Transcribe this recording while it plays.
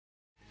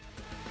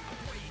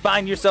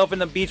Find yourself in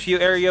the Beachview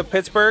area of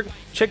Pittsburgh?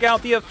 Check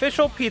out the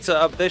official pizza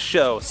of this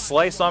show,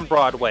 Slice on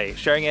Broadway,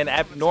 sharing an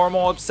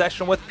abnormal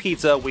obsession with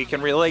pizza we can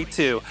relate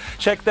to.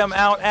 Check them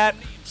out at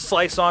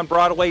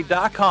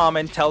sliceonbroadway.com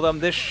and tell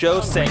them this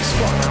show sings.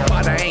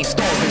 But I ain't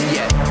starving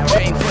yet.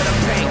 Chain for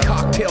the pain,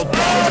 cocktail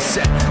dog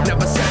set.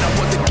 Never said I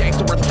was a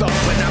gangster or thug,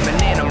 but I'm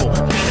an animal.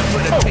 Beating for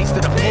the taste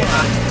of the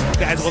fun.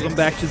 Guys, welcome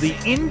back to the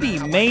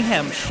Indie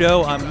Mayhem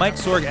Show. I'm Mike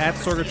Sorg at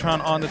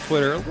Sorgatron on the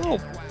Twitter. A little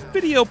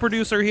video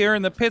producer here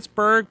in the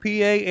Pittsburgh, PA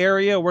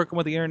area, working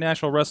with the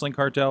International Wrestling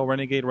Cartel,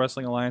 Renegade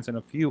Wrestling Alliance, and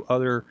a few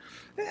other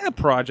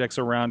projects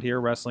around here,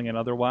 wrestling and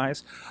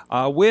otherwise.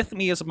 With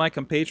me is my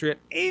compatriot,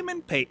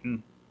 Eamon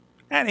Payton,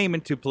 at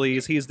Eamon2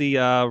 Please. He's the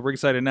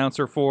ringside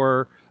announcer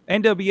for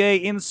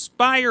NWA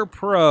Inspire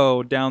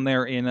Pro down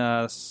there in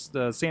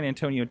San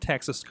Antonio,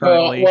 Texas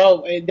currently.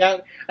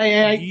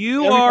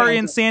 You are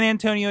in San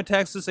Antonio,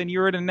 Texas, and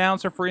you're an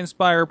announcer for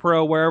Inspire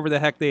Pro, wherever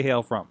the heck they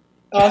hail from.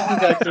 Austin,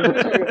 Texas.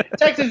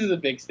 Texas is a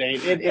big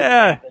state. It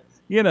yeah.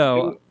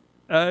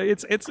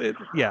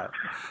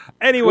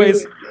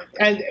 Anyways,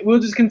 and we'll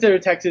just consider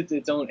Texas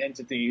its own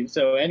entity.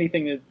 So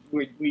anything that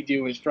we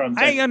do is from.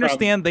 I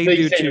understand they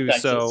do too.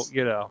 So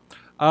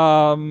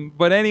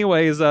but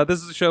anyways,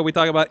 this is a show we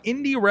talk about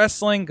indie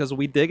wrestling because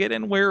we dig it,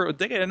 and we're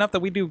dig it enough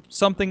that we do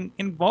something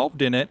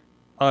involved in it.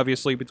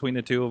 Obviously, between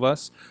the two of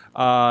us,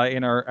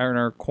 in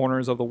our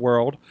corners of the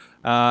world,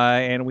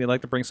 and we like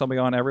to bring somebody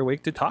on every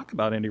week to talk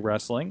about indie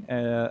wrestling,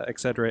 et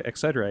cetera, et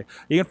cetera.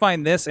 You can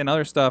find this and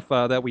other stuff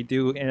that we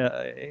do in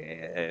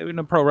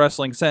a pro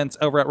wrestling sense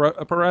over at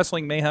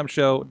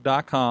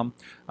ProWrestlingMayhemShow.com,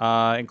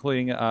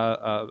 including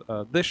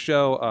this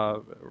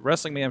show,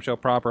 Wrestling Mayhem Show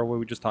proper, where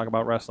we just talk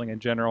about wrestling in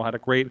general. Had a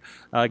great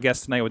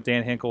guest tonight with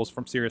Dan Hinkles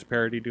from Serious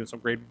Parody, doing some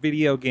great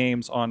video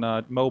games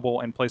on mobile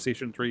and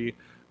PlayStation 3.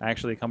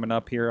 Actually coming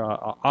up here.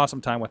 Awesome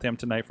time with him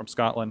tonight from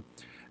Scotland.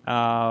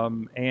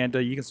 And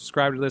you can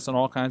subscribe to this in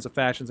all kinds of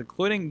fashions,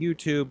 including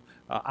YouTube,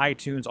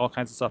 iTunes, all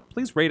kinds of stuff.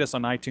 Please rate us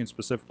on iTunes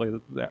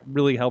specifically. That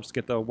really helps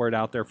get the word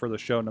out there for the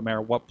show, no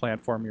matter what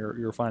platform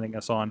you're finding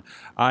us on.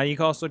 You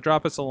can also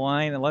drop us a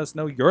line and let us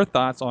know your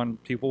thoughts on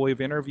people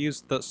we've interviewed,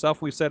 the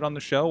stuff we've said on the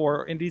show,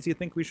 or indies you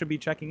think we should be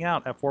checking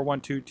out at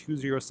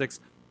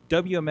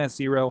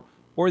 412-206-WMS0,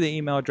 or the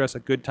email address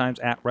at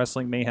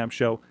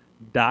goodtimes@WrestlingMayhemShow.com.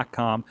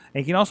 And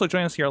you can also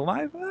join us here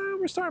live.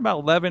 We're starting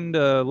about 11 to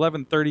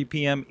 11:30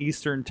 p.m.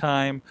 Eastern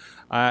Time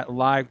at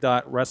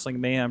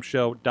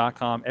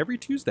live.wrestlingmayhemshow.com every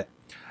Tuesday.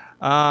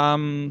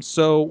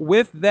 So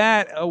with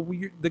that,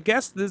 the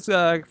guest is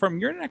from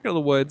your neck of the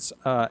woods,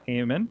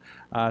 Eamon.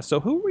 So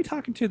who are we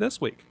talking to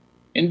this week?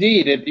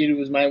 Indeed, it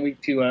was my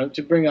week to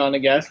bring on a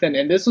guest,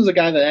 and this was a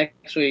guy that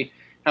actually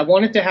I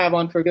wanted to have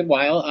on for a good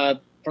while.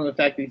 From the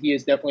fact that he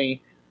is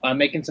definitely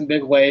making some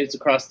big waves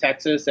across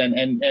Texas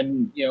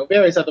and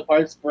various other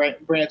parts,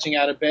 branching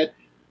out a bit.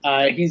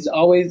 He's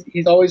always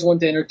one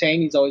to entertain.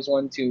 He's always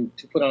one to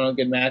put on a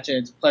good match, and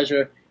it's a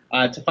pleasure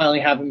to finally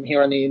have him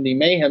here on the Indie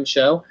Mayhem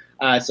Show.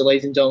 So,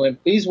 ladies and gentlemen,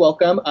 please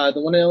welcome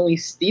the one and only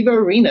Steve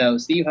Areno.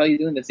 Steve, how are you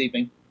doing this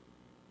evening?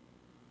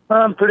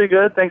 I'm pretty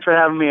good. Thanks for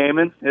having me,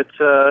 Eamon. It's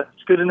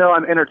good to know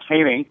I'm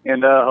entertaining,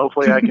 and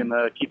hopefully I can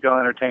keep y'all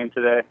entertained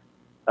today.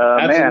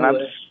 But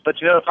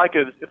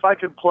if I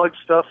could plug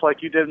stuff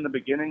like you did in the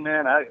beginning,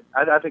 man, I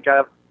think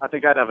I'd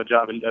have a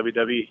job in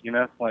WWE.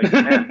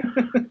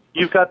 Man,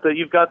 you've got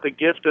the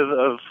gift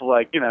of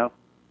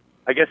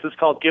I guess it's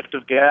called gift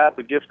of gab,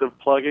 the gift of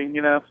plugging.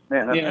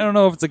 Man, I don't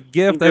know if it's a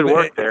gift. Good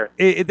work there.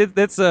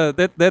 That's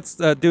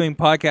doing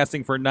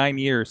podcasting for 9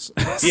 years.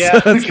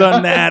 Yeah, so it's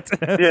done that.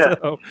 Yeah,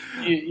 so.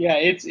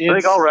 It's. I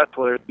think all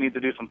wrestlers need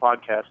to do some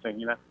podcasting.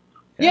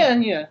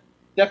 Yeah.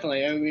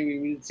 Definitely. I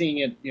mean, we're seeing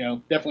it,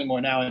 definitely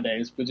more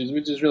nowadays, which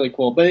is really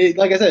cool. But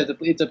like I said,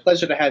 it's a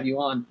pleasure to have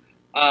you on.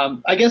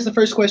 I guess the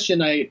first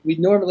question we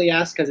normally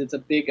ask, because it's a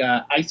big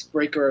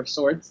icebreaker of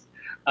sorts,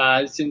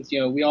 since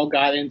we all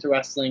got into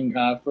wrestling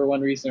for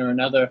one reason or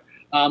another.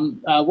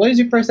 What is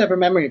your first ever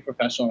memory of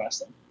professional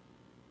wrestling?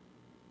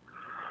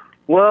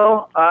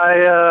 Well,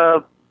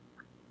 I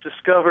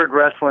discovered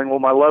wrestling. Well,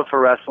 my love for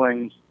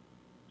wrestling,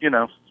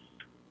 through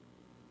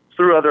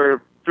other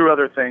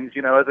things.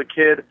 As a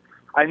kid,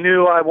 I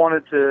knew I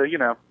wanted to,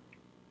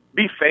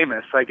 be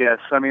famous, I guess.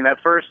 I mean,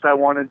 at first I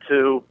wanted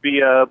to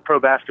be a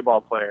pro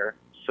basketball player.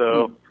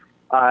 So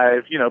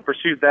I,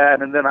 pursued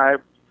that, and then I,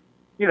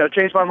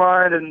 changed my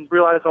mind and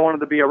realized I wanted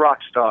to be a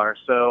rock star.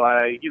 So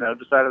I,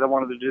 decided I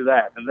wanted to do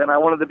that. And then I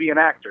wanted to be an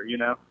actor,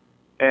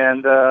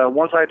 And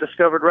once I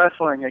discovered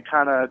wrestling,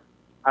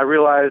 I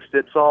realized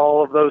it's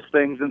all of those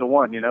things into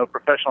one,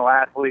 professional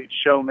athlete,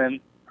 showman,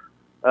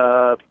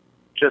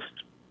 just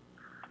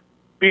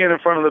being in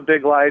front of the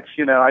big lights,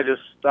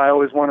 I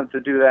always wanted to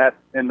do that,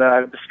 and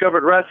I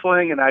discovered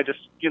wrestling, and I just,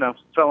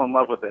 fell in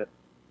love with it.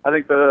 I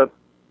think I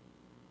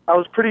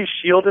was pretty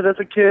shielded as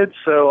a kid,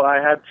 so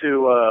I had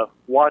to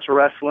watch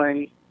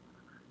wrestling,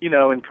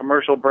 in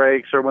commercial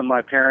breaks or when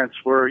my parents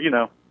were,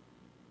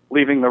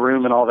 leaving the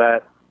room and all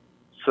that.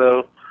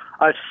 So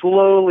I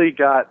slowly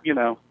got,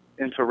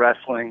 into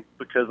wrestling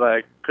because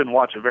I couldn't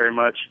watch it very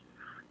much,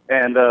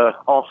 and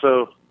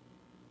also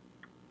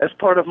as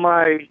part of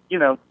my,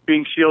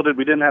 being shielded,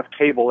 we didn't have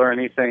cable or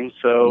anything,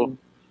 so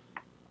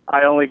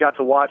I only got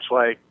to watch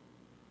like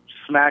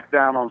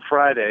SmackDown on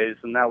Fridays,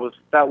 and that was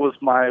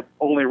my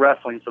only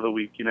wrestling for the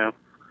week,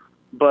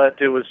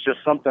 But it was just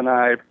something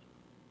I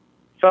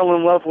fell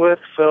in love with,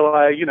 so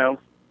I,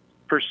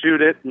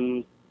 pursued it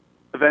and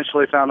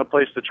eventually found a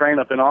place to train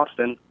up in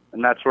Austin,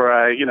 and that's where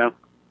I,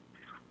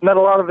 met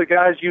a lot of the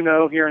guys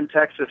here in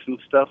Texas and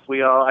stuff.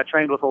 I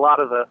trained with a lot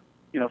of the,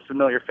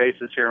 familiar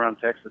faces here around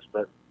Texas,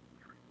 but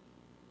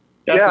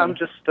Definitely. yeah, I'm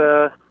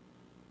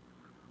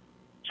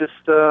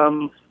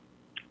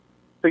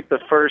I think the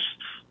first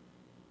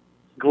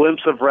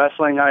glimpse of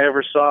wrestling I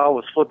ever saw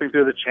was flipping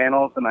through the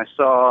channels, and I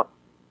saw,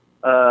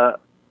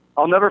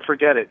 I'll never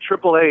forget it,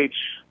 Triple H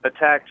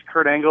attacked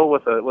Kurt Angle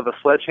with a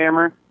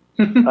sledgehammer.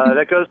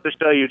 That goes to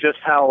show you just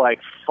how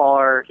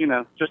far,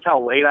 just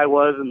how late I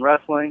was in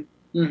wrestling.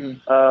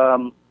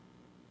 Mm-hmm.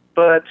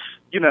 But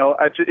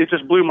it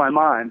just blew my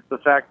mind, the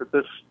fact that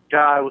this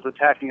guy was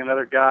attacking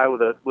another guy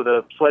with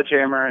a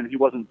sledgehammer and he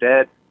wasn't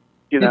dead.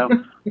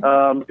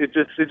 It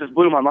just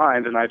blew my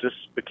mind, and I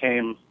just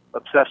became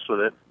obsessed with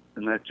it,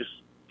 and it just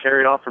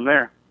carried off from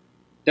there.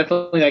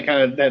 Definitely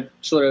that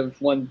sort of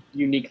one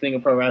unique thing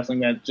of pro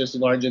wrestling that just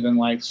larger than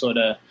life sort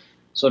of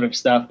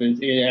stuff is.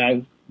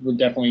 I would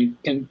definitely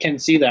can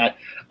see that.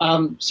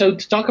 So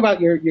to talk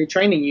about your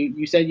training,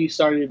 you said you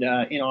started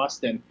in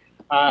Austin.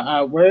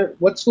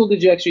 What school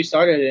did you actually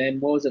start at,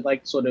 and what was it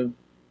like sort of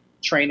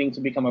training to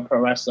become a pro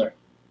wrestler?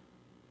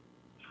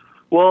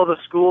 Well, the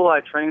school I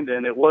trained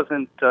in, it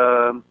wasn't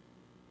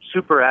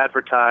super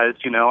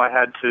advertised. I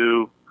had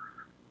to,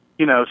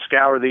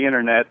 scour the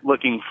internet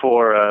looking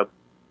for a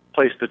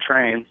place to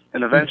train,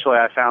 and eventually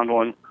I found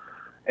one.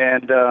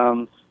 And,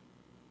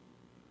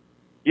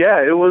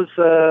 it was,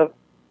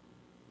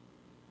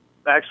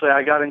 actually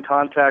I got in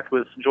contact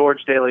with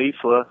George De La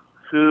Isla,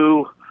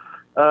 who,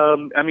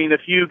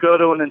 if you go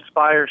to an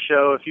Inspire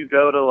show, if you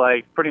go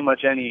to pretty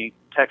much any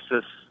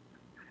Texas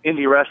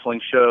indie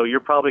wrestling show, you're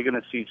probably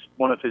going to see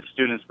one of his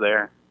students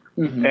there.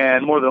 Mm-hmm.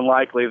 And more than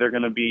likely they're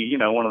going to be,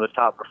 one of the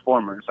top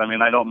performers.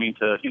 I don't mean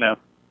to,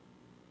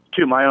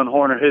 toot my own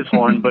horn or his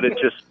horn, but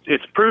it's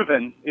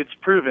proven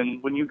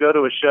when you go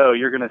to a show,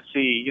 you're going to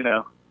see,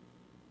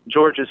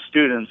 George's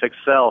students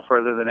excel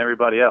further than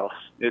everybody else.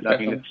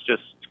 It's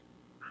just,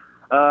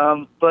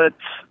 but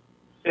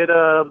it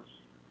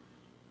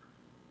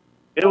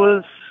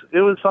was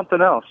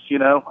something else,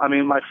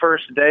 my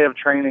first day of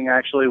training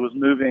actually was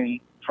moving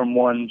from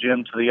one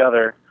gym to the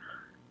other.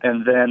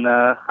 And then,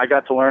 I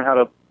got to learn how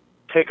to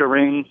take a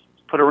ring,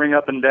 put a ring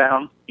up and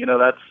down.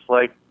 That's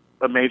like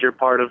a major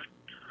part of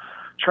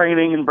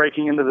training and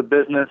breaking into the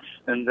business.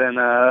 And then,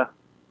 I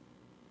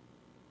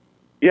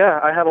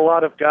had a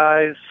lot of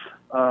guys.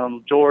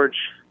 George,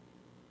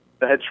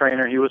 the head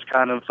trainer, he was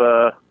kind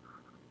of,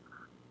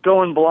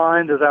 going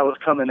blind as I was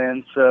coming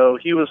in. So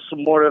he was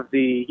more of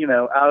the,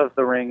 out of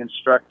the ring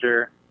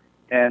instructor.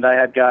 And I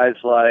had guys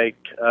like,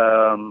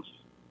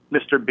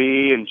 Mr.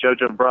 B and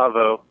Jojo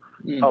Bravo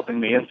helping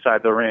me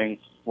inside the ring,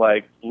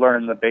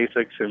 learn the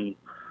basics and,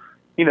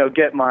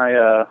 get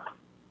my,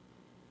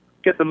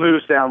 get the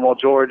moves down while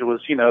George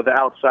was, the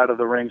outside of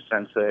the ring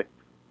sensei.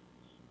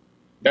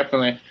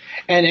 Definitely.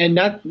 And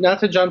not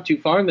to jump too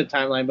far in the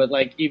timeline, but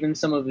even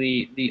some of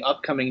the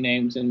upcoming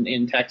names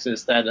in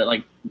Texas that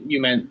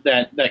you meant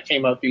that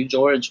came up through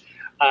George,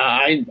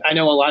 I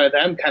know a lot of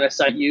them kind of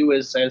cite you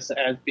as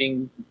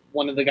being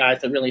one of the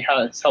guys that really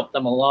has helped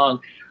them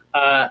along.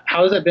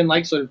 How has it been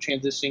sort of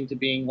transitioning to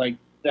being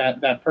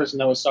that person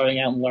that was starting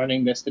out and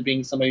learning this to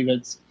being somebody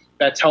that's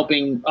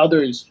helping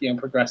others,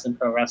 progress in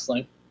pro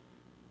wrestling?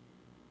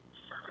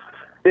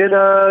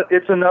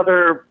 It's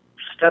another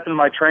step in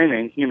my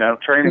training,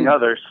 training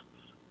others.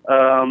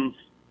 The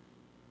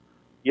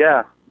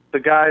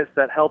guys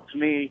that helped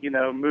me,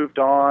 moved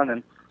on,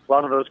 and a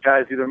lot of those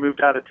guys either moved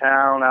out of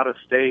town, out of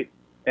state,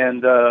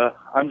 and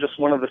I'm just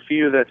one of the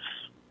few that's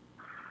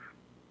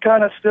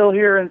kind of still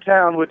here in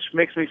town, which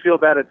makes me feel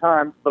bad at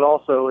times, but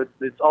also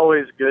it's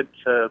always good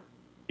to,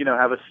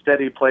 have a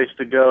steady place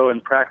to go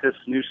and practice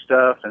new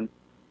stuff and,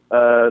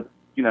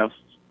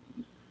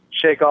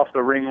 shake off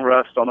the ring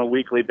rust on a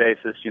weekly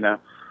basis,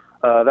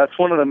 That's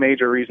one of the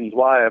major reasons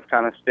why I've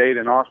kind of stayed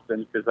in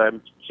Austin, because I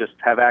just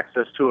have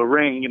access to a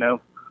ring,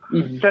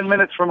 10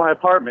 minutes from my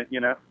apartment,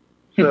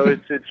 So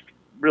it's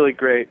really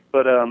great.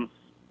 But,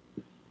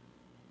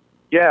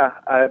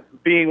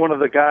 being one of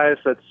the guys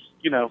that's,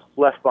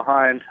 left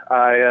behind,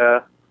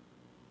 I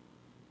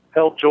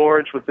helped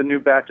George with the new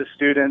batch of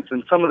students,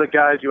 and some of the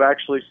guys you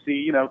actually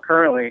see,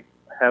 currently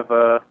have,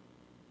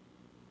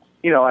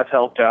 I've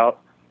helped out.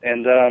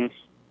 And,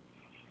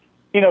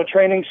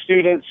 training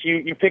students,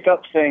 you pick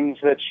up things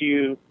that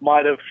you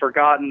might have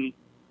forgotten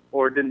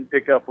or didn't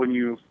pick up when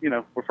you,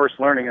 were first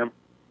learning them.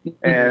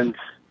 And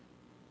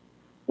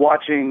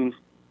watching,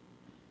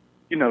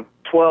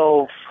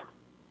 12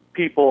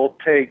 people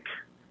take,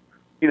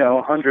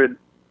 100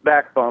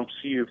 back bumps,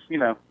 you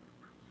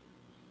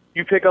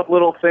pick up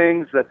little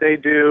things that they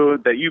do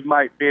that you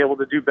might be able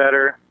to do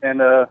better.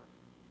 And,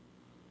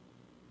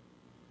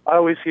 I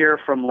always hear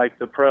from like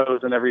the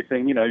pros and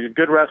everything, you know, a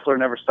good wrestler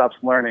never stops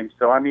learning.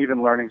 So I'm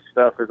even learning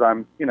stuff as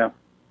I'm, you know,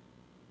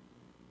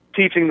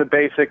 teaching the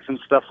basics and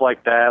stuff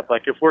like that.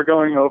 Like if we're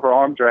going over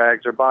arm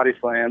drags or body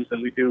slams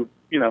and we do,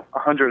 you know,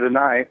 100 a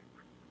night,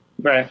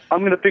 Right. I'm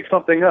going to pick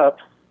something up.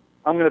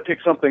 I'm going to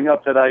pick something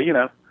up that I, you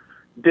know,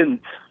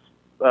 didn't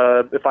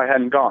if I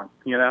hadn't gone,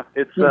 you know.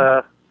 It's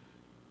I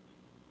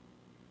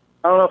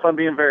don't know if I'm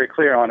being very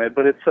clear on it,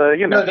 but it's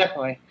you know, No,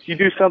 definitely. you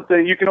do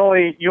something, you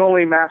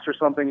only master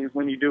something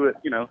when you do it,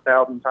 you know,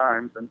 1,000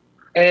 times. And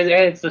And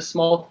it's the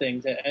small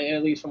things,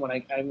 at least from what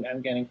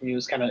I'm getting from you,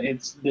 is kind of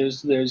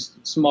there's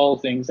small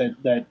things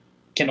that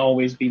can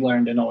always be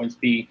learned and always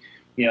be,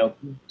 you know,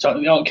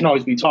 can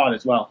always be taught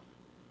as well.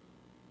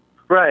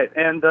 right,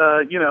 and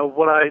you know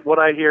what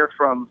I hear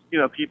from, you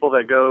know, people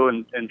that go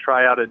and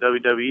try out at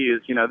WWE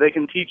is, you know, they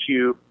can teach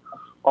you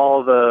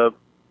all the,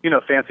 you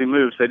know, fancy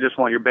moves. They just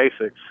want your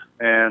basics,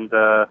 and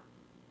the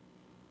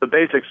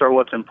basics are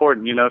what's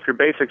important. You know, if your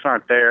basics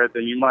aren't there,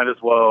 then you might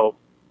as well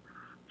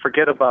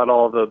forget about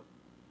all the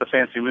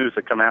fancy moves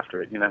that come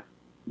after it, you know.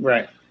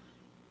 Right.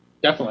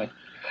 Definitely.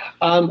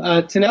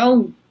 To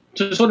now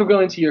to sort of go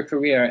into your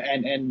career,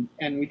 and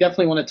we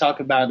definitely want to talk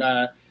about.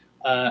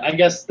 I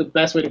guess the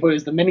best way to put it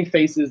is the many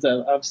faces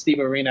of Steve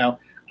Areno.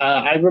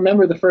 I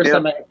remember the first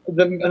time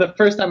the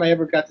first time I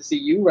ever got to see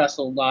you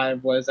wrestle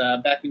live was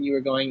back when you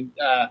were going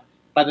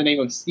by the name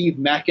of Steve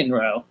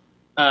McEnroe.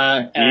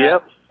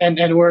 Yep.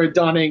 And we're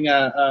donning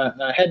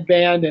a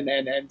headband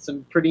and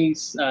some pretty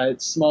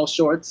small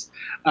shorts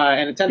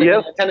and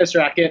a tennis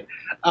racket.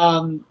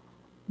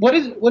 What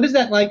is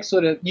that like?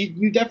 Sort of,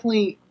 you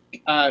definitely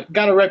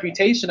got a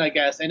reputation, I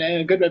guess, and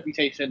a good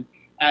reputation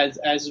as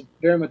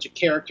very much a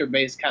character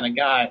based kind of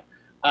guy.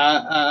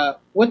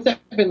 What's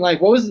that been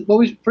like? What was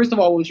first of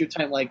all, what was your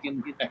time like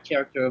in that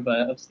character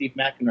of Steve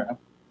McEnroe?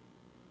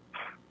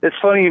 It's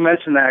funny you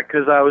mentioned that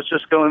because I was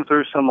just going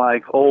through some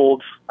I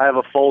have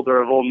a folder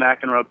of old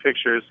McEnroe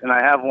pictures, and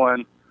I have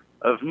one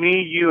of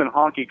me, you, and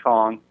Honky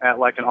Kong at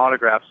like an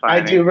autograph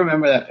signing. I do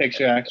remember that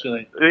picture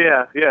actually.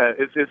 Yeah.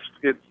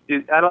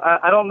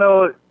 I don't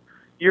know.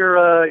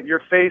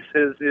 Your face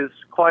is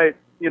quite,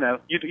 you know,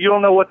 you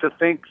don't know what to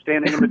think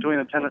standing in between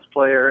a tennis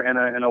player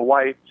and a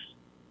white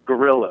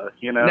gorilla,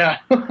 you know. No,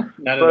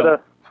 not at all.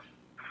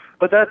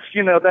 But that's,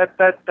 you know,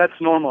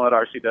 that's normal at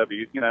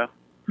RCW, you know.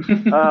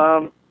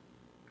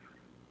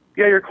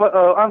 Yeah,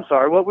 I'm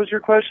sorry. What was your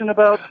question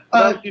about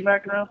Steve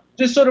McEnroe?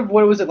 Just sort of,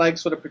 what was it like,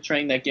 sort of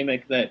portraying that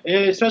gimmick,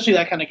 especially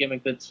that kind of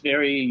gimmick that's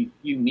very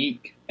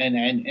unique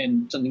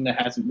and something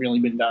that hasn't really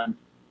been done.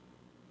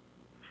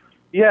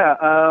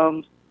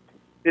 Yeah,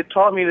 it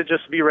taught me to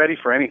just be ready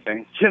for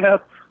anything, you know.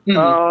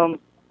 Mm-hmm.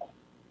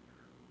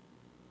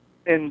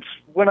 And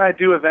when I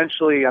do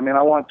eventually, I mean,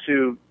 I want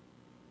to,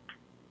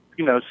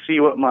 you know, see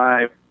what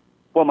my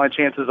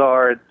chances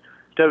are at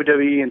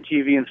WWE and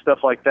TV and stuff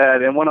like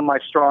that. And one of my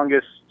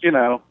strongest, you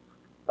know,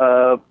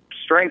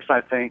 strengths,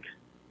 I think,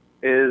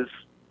 is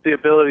the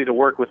ability to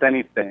work with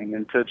anything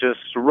and to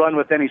just run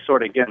with any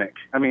sort of gimmick.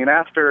 I mean,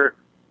 after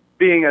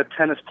being a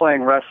tennis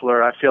playing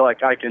wrestler, I feel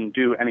like I can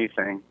do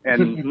anything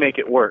and make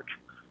it work,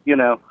 you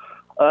know.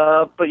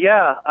 But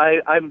yeah,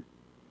 I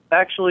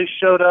actually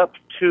showed up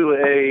to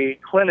a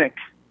clinic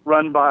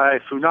run by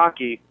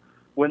Funaki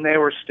when they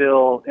were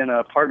still in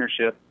a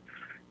partnership.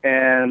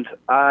 And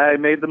I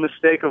made the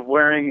mistake of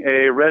wearing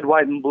a red,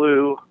 white, and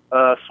blue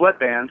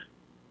sweatband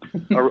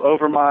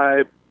over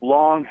my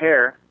long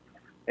hair.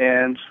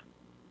 And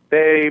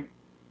they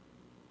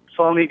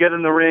saw me get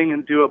in the ring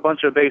and do a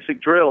bunch of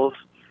basic drills.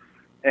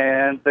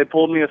 And they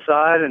pulled me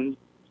aside and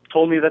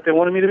told me that they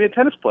wanted me to be a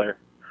tennis player.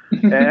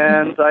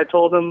 And I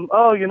told them,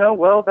 oh, you know,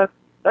 well,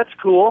 that's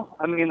cool.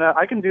 I mean,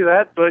 I can do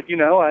that. But, you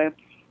know,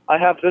 I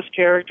have this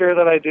character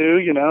that I do,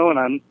 you know,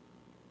 and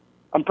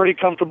I'm pretty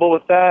comfortable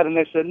with that. And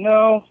they said,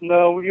 no,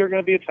 you're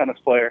going to be a tennis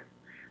player.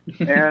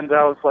 And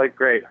I was like,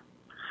 great.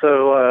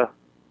 So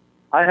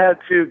I had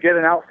to get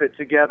an outfit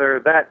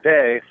together that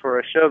day for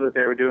a show that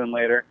they were doing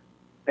later.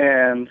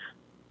 And,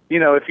 you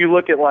know, if you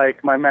look at,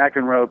 like, my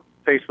McEnroe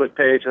Facebook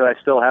page that I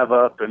still have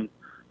up, and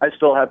I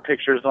still have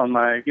pictures on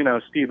my, you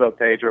know, Steve-O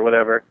page or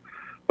whatever.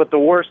 But the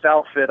worst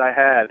outfit I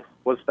had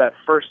was that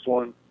first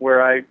one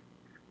where I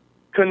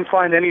couldn't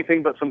find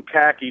anything but some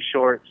khaki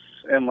shorts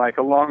and like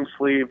a long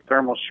sleeve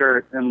thermal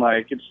shirt, and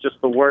like it's just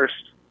the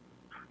worst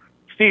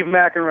Steve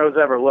McEnroe's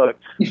ever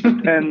looked.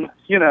 And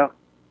you know,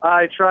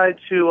 I tried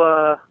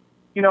to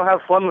you know,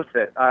 have fun with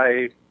it.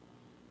 I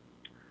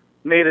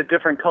made a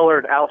different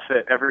colored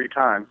outfit every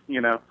time.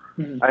 You know,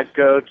 I'd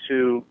go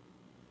to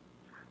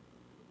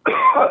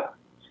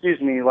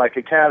excuse me, like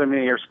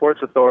Academy or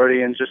Sports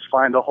Authority and just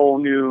find a whole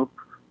new,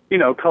 you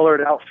know,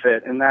 colored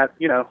outfit, and that,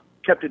 you know,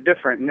 kept it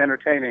different and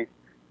entertaining.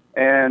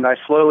 And I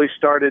slowly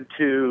started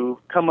to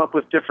come up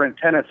with different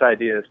tennis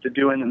ideas to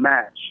do in the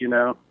match, you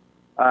know.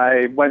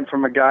 I went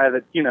from a guy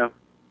that, you know,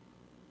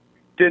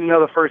 didn't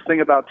know the first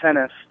thing about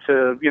tennis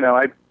to, you know,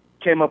 I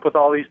came up with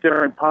all these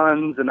different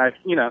puns, and I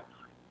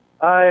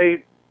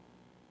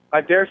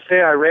dare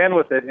say I ran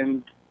with it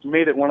and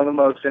made it one of the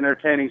most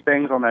entertaining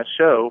things on that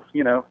show,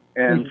 you know.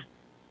 And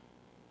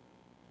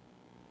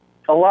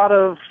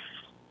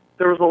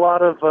there was a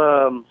lot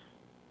of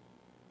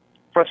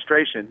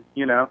frustration,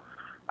 you know.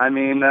 I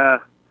mean,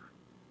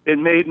 it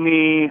made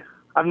me,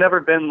 I've never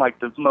been like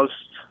the most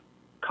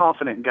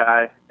confident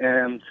guy,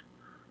 and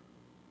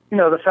you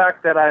know, the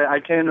fact that I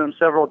came to him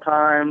several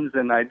times,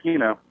 and you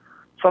know,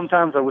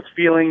 sometimes I was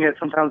feeling it,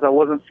 sometimes I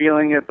wasn't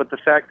feeling it, but the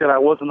fact that I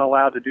wasn't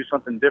allowed to do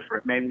something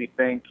different made me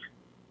think,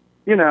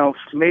 you know,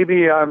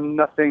 maybe I'm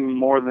nothing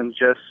more than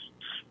just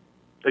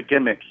a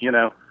gimmick, you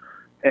know.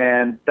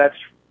 And that's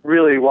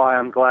really why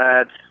I'm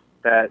glad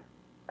that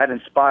at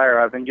Inspire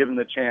I've been given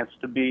the chance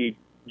to be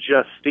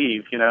just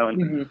Steve, you know.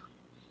 And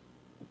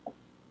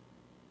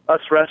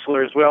us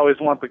wrestlers, we always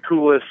want the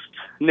coolest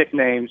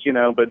nicknames, you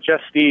know, but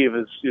just Steve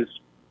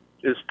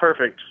is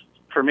perfect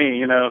for me,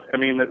 you know. I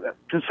mean,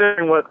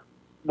 considering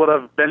what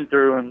I've been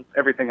through and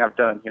everything I've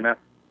done, you know.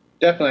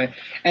 Definitely.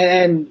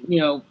 And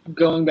you know,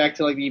 going back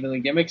to like even the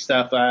gimmick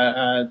stuff,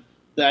 I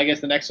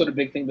guess the next sort of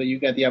big thing that you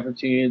got the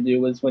opportunity to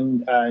do was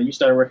when you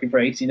started working for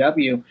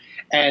ACW,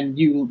 and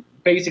you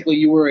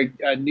were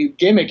a new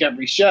gimmick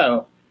every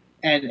show,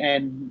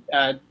 and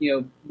you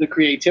know, the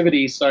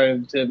creativity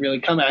started to really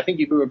come out. I think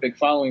you grew a big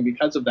following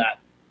because of that,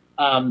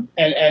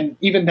 and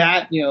even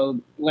that, you know,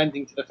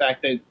 lending to the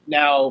fact that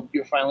now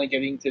you're finally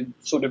getting to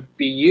sort of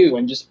be you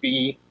and just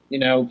be, you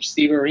know,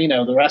 Steve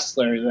Areno, the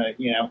wrestler, that,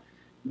 you know,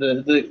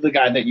 the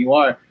guy that you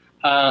are.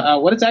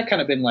 What has that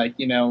kind of been like,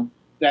 you know,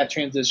 that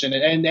transition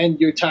and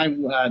your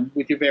time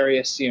with your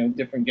various, you know,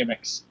 different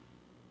gimmicks?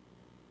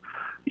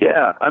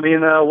 Yeah, I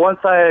mean, once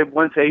I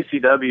went to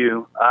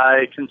ACW,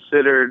 I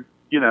considered,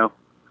 you know,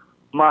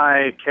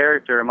 my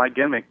character, my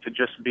gimmick to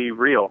just be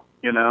real,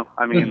 you know.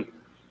 I mean,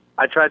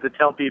 I tried to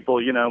tell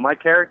people, you know, my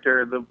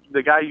character,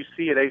 the guy you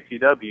see at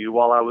ACW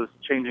while I was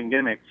changing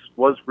gimmicks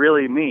was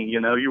really me, you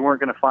know. You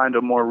weren't going to find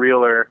a more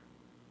realer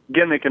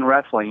gimmick in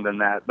wrestling than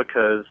that,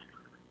 because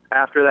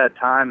after that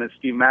time at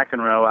Steve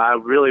McEnroe, I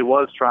really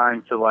was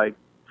trying to, like,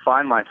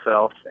 find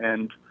myself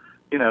and,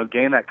 you know,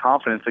 gain that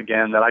confidence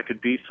again that I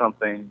could be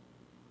something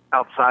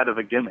outside of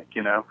a gimmick,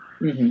 you know.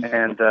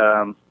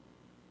 And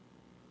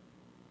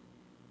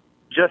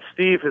just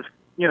Steve has,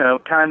 you know,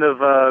 kind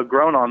of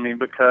grown on me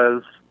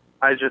because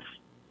I just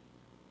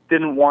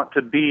didn't want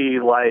to be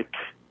like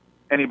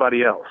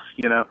anybody else,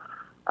 you know.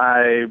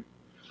 I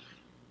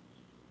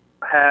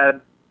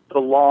had the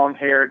long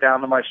hair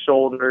down to my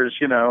shoulders,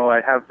 you know. I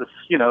have this,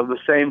 you know, the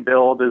same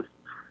build as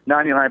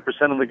 99%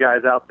 of the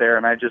guys out there,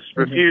 and I just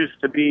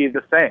refused to be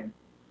the same,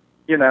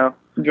 you know.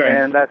 Right.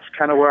 And that's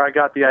kind of where I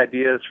got the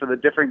ideas for the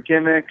different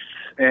gimmicks,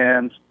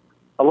 and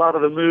a lot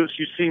of the moves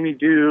you see me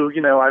do,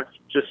 you know, I've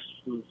just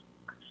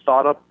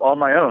thought up on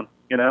my own,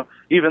 you know.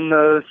 Even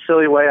the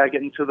silly way I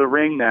get into the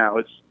ring now,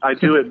 I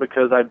do it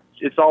because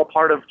it's all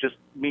part of just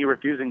me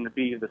refusing to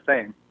be the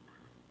same.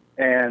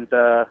 And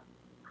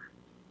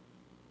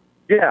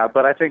yeah,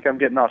 but I think I'm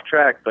getting off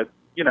track. But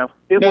you know,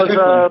 it was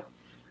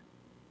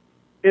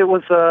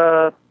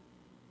a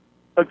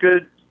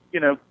good, you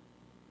know,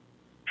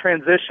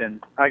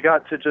 transition. I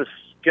got to just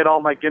get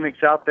all my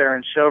gimmicks out there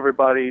and show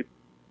everybody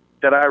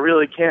that I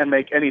really can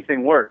make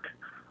anything work.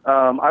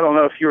 I don't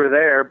know if you were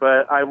there,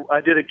 but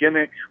I did a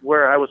gimmick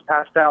where I was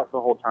passed out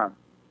the whole time.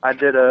 I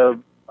did a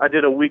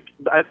week.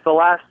 The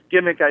last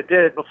gimmick I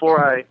did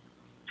before I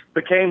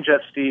became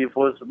Jeff Steve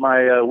was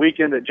my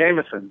weekend at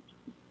Jameson,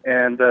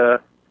 and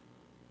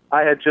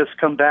I had just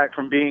come back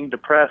from being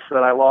depressed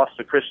that I lost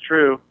to Chris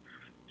True,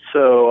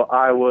 so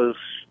I was,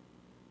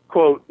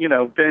 quote, you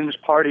know, binge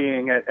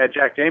partying at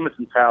Jack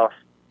Jameson's house,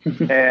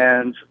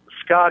 and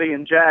Scotty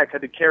and Jack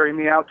had to carry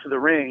me out to the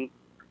ring,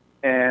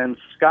 and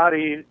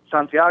Scotty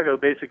Santiago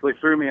basically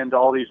threw me into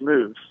all these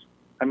moves.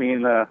 I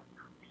mean, I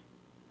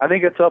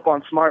think it's up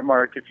on Smart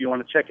Mark if you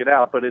want to check it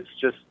out, but it's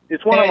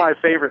one of my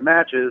favorite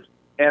matches,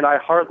 and I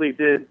hardly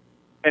did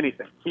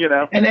anything, you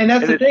know? And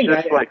that's the thing,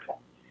 right?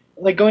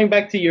 Like going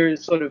back to your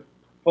sort of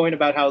point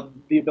about how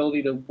the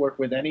ability to work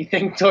with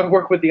anything, to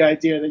work with the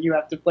idea that you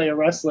have to play a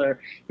wrestler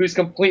who's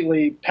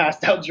completely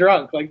passed out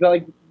drunk, like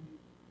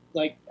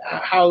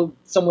how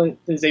someone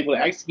is able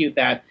to execute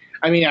that.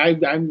 I mean,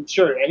 I'm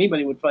sure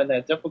anybody would find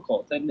that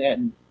difficult,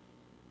 and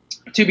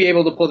to be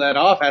able to pull that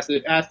off has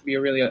to be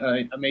a really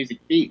amazing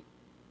feat.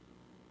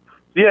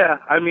 Yeah,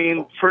 I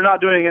mean, for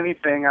not doing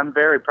anything, I'm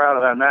very proud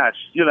of that match.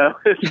 You know,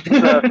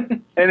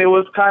 and it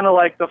was kind of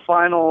like the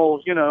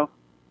final, you know.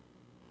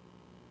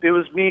 It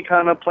was me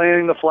kind of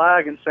planting the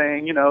flag and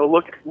saying, you know,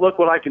 look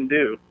what I can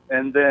do.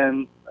 And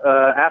then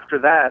after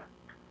that,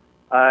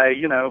 I,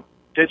 you know,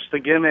 ditched the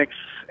gimmicks,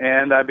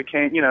 and I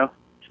became, you know,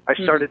 I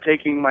started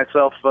taking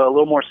myself a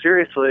little more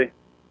seriously.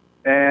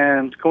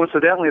 And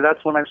coincidentally,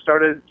 that's when I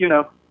started, you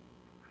know,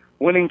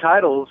 winning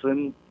titles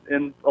in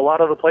a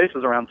lot of the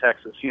places around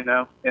Texas, you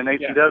know, in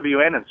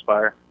ACW and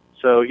Inspire.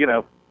 So, you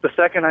know, the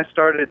second I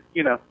started,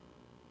 you know,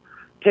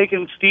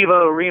 taking Steve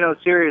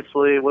Areno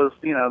seriously was,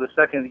 you know, the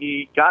second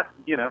he got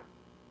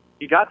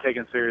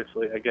taken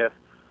seriously, I guess.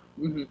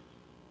 Mm-hmm.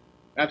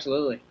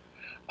 Absolutely.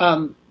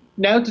 Now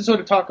to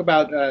sort of talk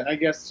about, I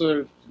guess, sort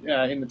of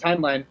in the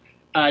timeline,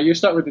 you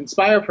start with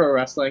Inspire Pro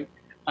Wrestling,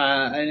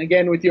 And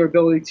again, with your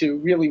ability to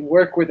really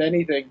work with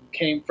anything,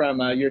 came from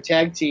your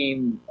tag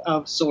team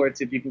of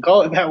sorts, if you can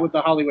call it that, with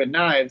the Hollywood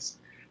Knives.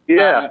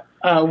 Yeah.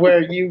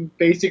 Where you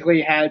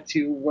basically had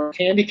to work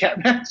handicap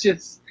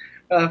matches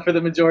for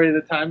the majority of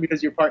the time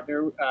because your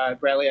partner,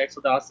 Bradley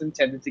Axel Dawson,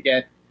 tended to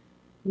get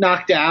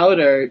knocked out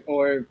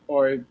or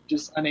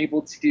just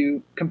unable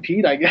to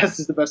compete, I guess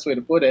is the best way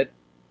to put it.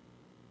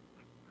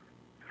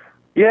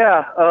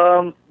 Yeah,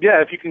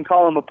 if you can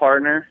call him a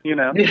partner,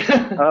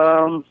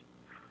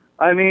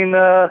 I mean,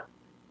 I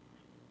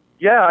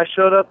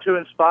showed up to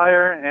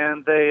Inspire,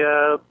 and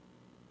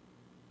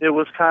it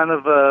was kind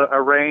of a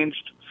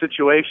arranged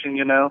situation,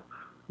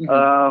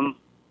 Mm-hmm.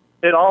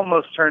 It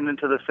almost turned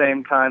into the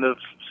same kind of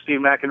Steve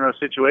McEnroe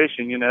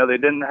situation, They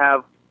didn't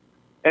have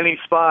any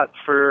spots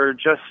for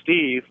just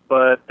Steve,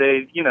 but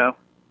they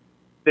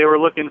were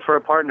looking for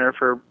a partner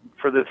for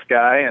this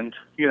guy, and,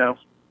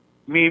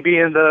 me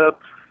being the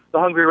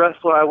hungry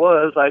wrestler I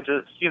was, I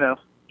just,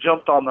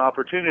 jumped on the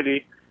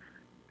opportunity.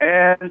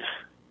 And,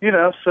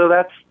 so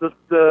that's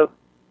the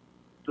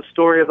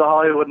story of the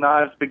Hollywood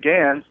Knives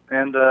began.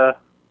 And, I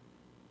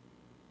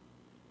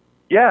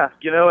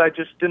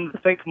just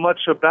didn't think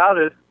much about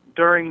it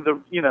during the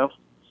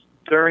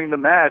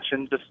match,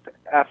 and just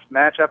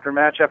match after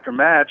match after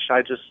match,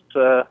 I just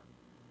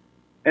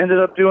ended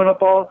up doing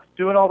all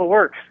the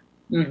work.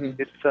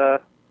 Mm-hmm. It's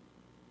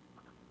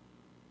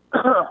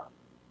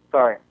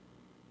sorry.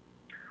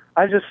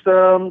 I just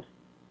it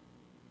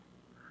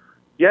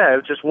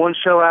was just one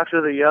show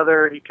after the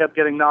other. He kept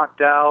getting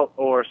knocked out,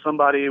 or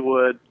somebody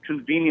would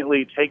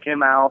conveniently take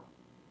him out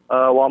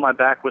while my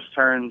back was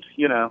turned,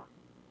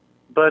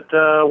 But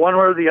one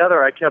way or the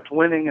other, I kept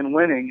winning and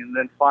winning, and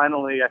then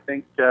finally, I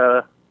think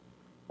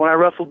when I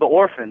wrestled the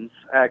Orphans,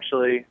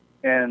 actually,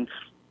 and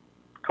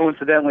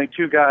coincidentally,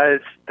 two guys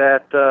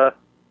that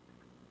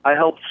I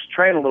helped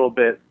train a little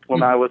bit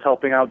when I was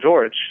helping out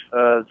George,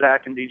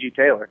 Zach and DG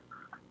Taylor.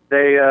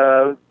 They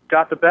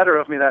got the better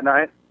of me that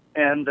night,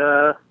 and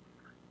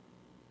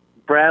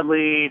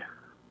Bradley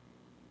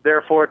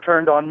therefore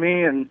turned on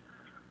me, and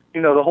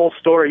the whole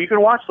story. You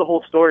can watch the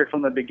whole story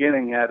from the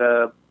beginning at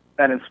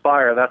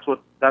Inspire. That's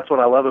what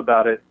I love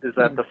about it, is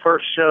that the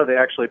first show they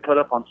actually put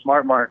up on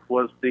Smart Mark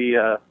was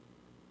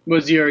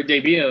your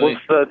debut. Was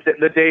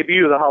the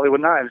debut of the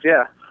Hollywood Knives,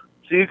 yeah.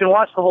 So you can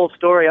watch the whole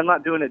story. I'm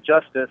not doing it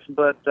justice,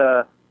 but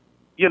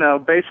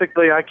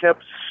basically I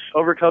kept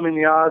overcoming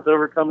the odds,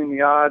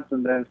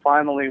 and then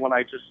finally, when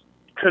I just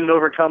couldn't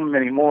overcome him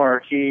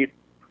anymore, he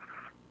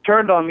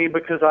turned on me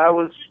because I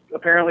was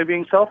apparently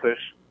being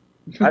selfish.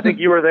 I think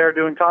you were there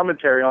doing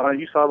commentary on it.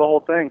 You saw the whole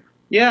thing.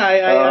 Yeah,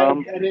 I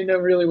didn't know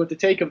really what to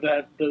take of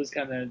those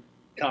kind of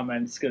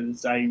comments,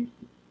 because I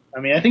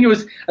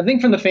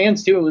think from the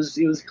fans too, it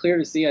was clear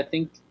to see. I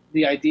think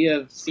the idea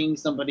of seeing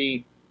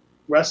somebody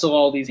wrestle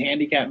all these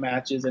handicap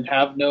matches and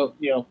have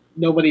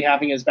nobody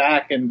having his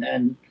back and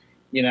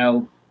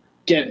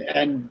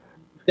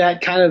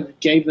that kind of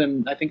gave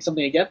them, I think,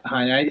 something to get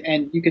behind.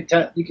 And you can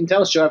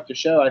tell show after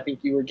show, I think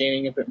you were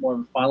gaining a bit more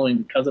of a following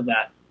because of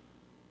that.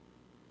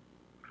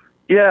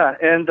 Yeah,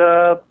 and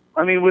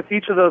with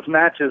each of those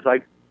matches,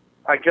 I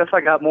guess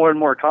I got more and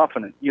more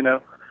confident,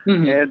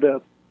 Mm-hmm.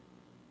 And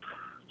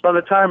by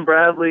the time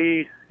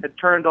Bradley had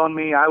turned on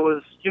me, I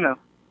was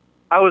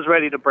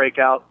ready to break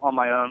out on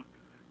my own.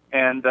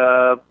 And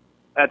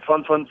at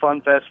Fun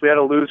Fest, we had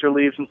a loser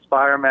leaves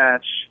Inspire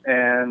match,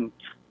 and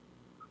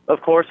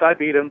of course I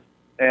beat him.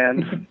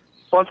 And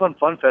Fun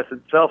Fest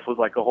itself was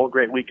like a whole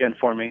great weekend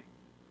for me,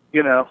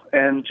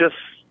 and just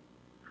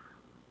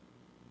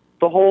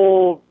the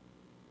whole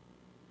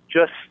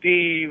Just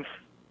Steve,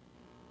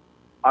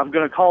 I'm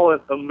going to call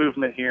it a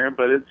movement here,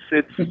 but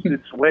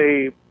it's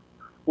way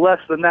less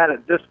than that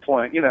at this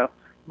point,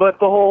 But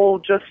the whole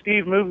Just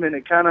Steve movement,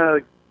 it kind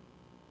of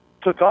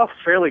took off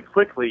fairly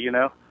quickly,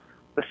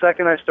 The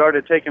second I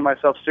started taking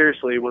myself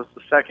seriously was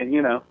the second,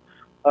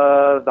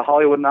 the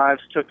Hollywood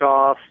Knives took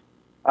off.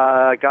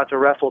 I got to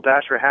wrestle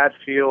Dasher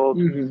Hatfield,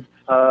 and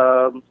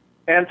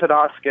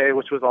Tadasuke,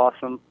 which was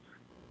awesome.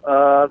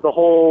 The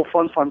whole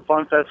Fun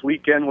Fest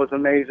weekend was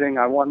amazing.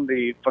 I won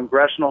the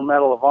Congressional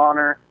Medal of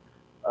Honor.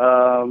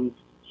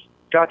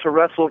 Got to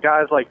wrestle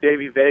guys like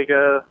Davey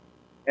Vega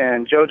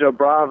and Jojo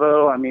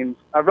Bravo. I mean,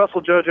 I've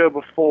wrestled Jojo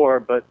before,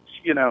 but,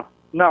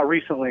 not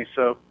recently.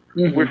 So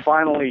we're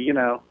finally,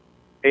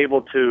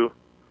 able to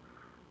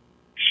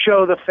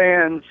show the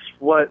fans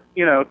what,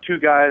 two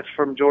guys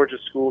from Georgia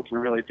school can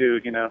really do,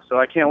 So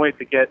I can't wait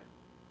to get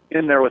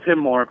in there with him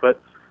more.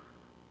 But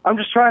I'm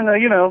just trying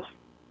to,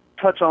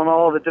 touch on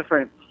all the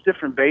different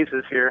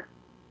bases here.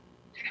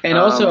 And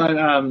also,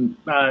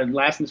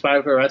 last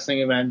Inspire Pro Wrestling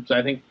event,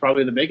 I think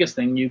probably the biggest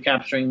thing, you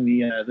capturing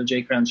the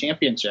J Crown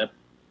Championship.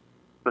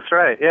 That's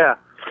right, yeah.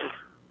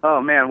 Oh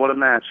man, what a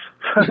match!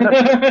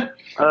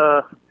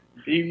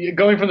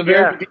 Going from the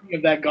very beginning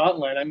of that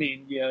gauntlet, I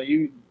mean,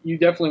 you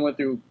definitely went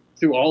through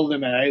all of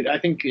them, and I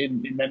think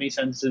in many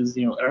senses,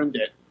 earned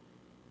it.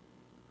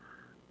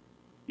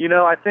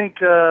 I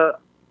think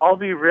I'll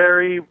be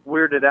very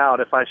weirded out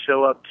if I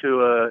show up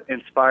to a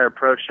Inspire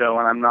Pro show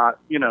and I'm not,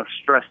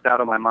 stressed out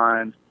of my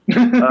mind.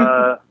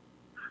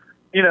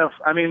 You know,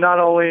 I mean, not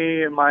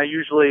only am I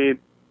usually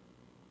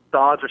the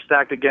odds are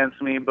stacked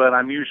against me, but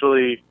I'm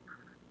usually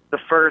the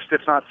first,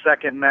 if not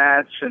second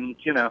match, and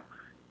you know,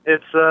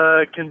 it's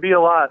can be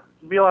a lot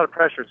of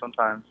pressure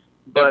sometimes.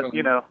 But Definitely.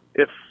 you know,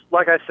 if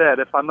like I said,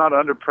 if I'm not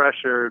under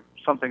pressure,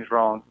 something's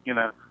wrong. You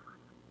know,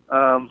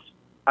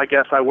 I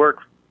guess I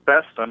work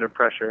best under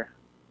pressure.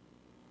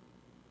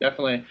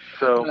 Definitely.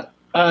 So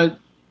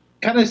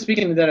Kind of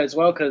speaking to that as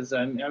well, because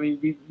I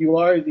mean, you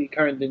are the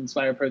current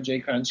Inspire Pro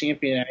J-Crown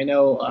champion. I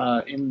know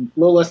in a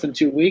little less than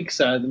 2 weeks,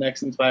 the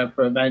next Inspire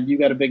Pro event, you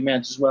got a big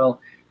match as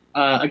well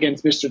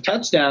against Mr.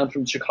 Touchdown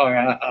from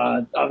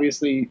Chikara.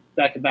 Obviously,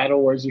 back at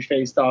Battle Wars, you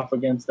faced off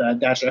against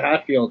Dasher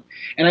Hatfield,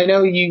 and I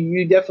know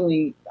you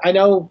definitely. I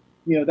know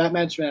that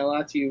match meant a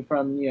lot to you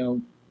from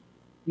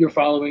your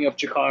following of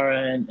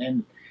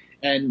Chikara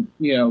and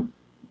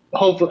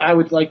hopefully I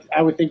would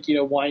think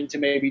wanting to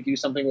maybe do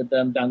something with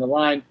them down the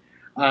line.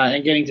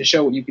 And getting to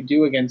show what you could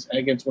do against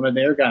one of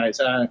their guys.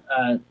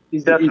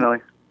 definitely.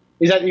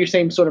 Is that your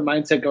same sort of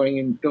mindset going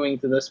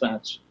into this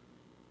match?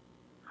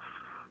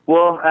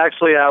 Well,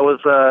 actually, I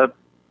was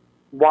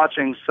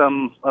watching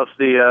some of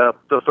the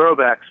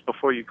throwbacks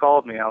before you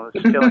called me. I was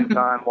killing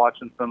time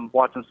watching some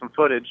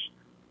footage,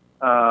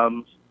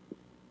 and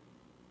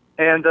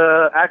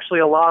actually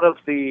a lot of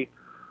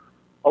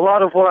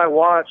what I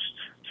watched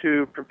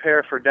to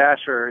prepare for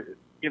Dasher,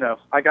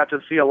 I got to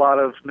see a lot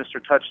of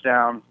Mr.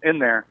 Touchdown in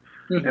there.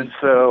 Mm-hmm. And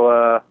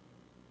so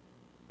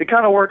it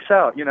kind of works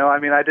out, I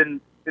mean, I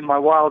didn't, in my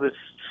wildest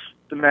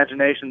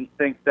imagination,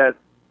 think that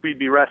we'd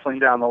be wrestling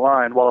down the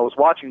line while I was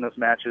watching those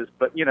matches.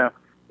 But,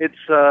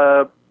 it's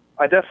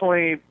I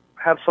definitely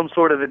have some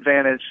sort of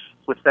advantage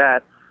with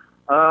that.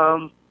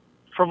 From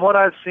what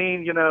I've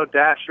seen,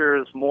 Dasher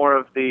is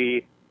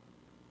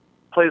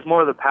plays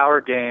more of the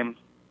power game,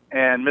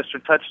 and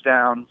Mr.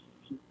 Touchdown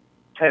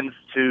tends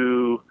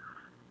to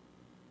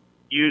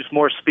use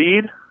more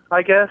speed,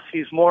 I guess.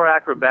 He's more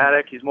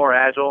acrobatic. He's more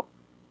agile.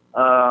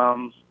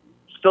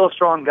 Still a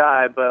strong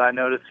guy, but I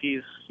notice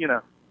he's,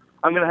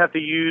 I'm going to have to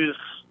use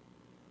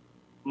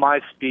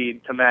my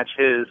speed to match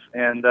his.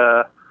 And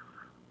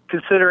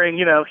considering,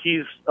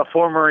 he's a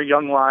former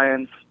Young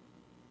Lions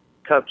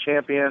Cup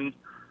champion,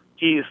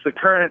 he's the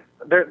current,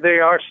 they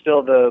are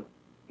still the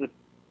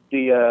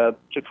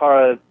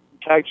Chikara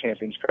tag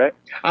champions, correct?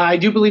 I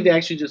do believe they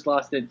actually just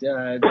lost it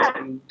to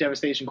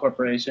Devastation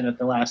Corporation at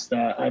the last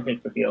I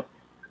picked with you.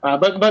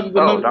 But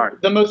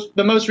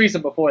the most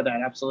recent before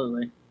that,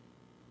 absolutely.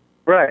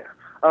 Right.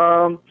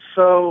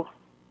 So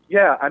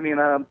yeah, I mean,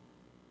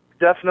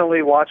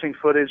 definitely watching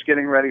footage,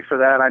 getting ready for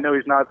that. I know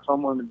he's not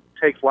someone to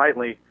take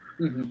lightly.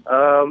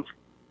 Mm-hmm.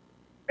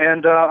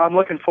 And I'm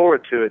looking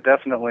forward to it,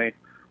 definitely.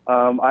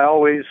 I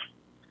always,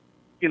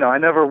 I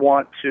never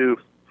want to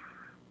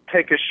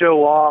take a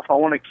show off. I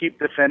want to keep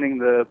defending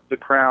the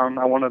crown.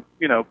 I want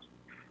to,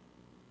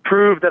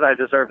 prove that I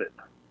deserve it.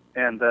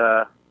 And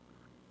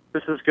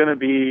this is going to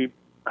be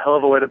a hell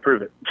of a way to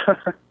prove it.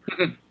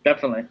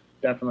 Definitely.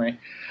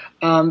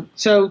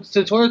 So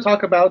to sort of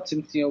talk about,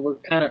 since we're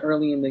kind of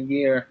early in the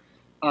year,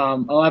 a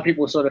lot of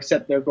people sort of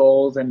set their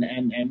goals and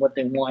what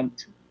they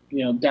want,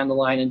 down the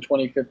line in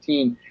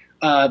 2015.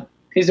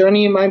 Is there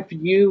any in mind for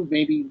you?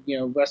 Maybe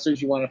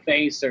wrestlers you want to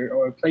face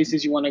or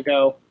places you want to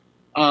go.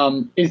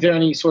 Is there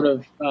any sort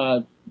of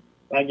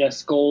I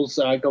guess goals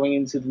going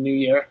into the new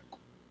year?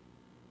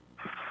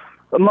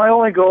 My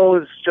only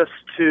goal is just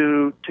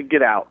to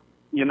get out,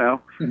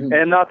 mm-hmm.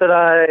 And not that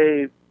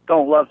I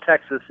don't love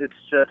Texas. It's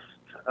just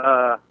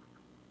I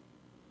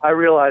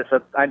realize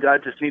that I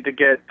just need to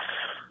get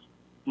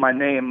my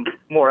name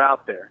more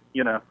out there,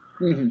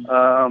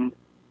 Mm-hmm.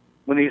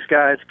 When these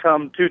guys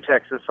come to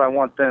Texas, I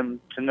want them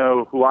to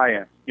know who I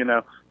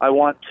am, I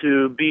want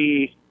to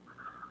be,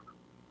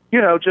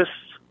 just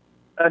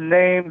a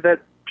name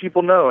that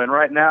people know. And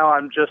right now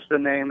I'm just a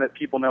name that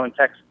people know in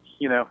Texas,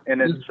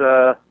 and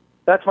it's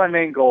that's my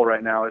main goal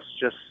right now, is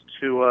just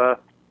to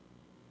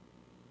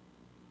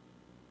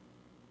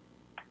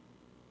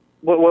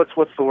what's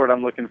the word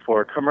I'm looking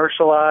for?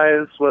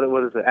 Commercialize? What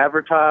is it?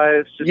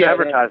 Advertise? Just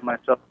advertise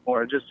myself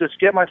more. Just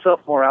get myself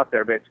more out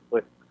there,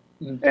 basically.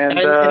 Mm-hmm. And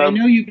I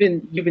know you've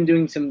been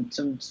doing some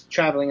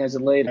traveling as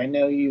of late. I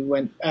know you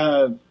went.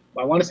 I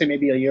want to say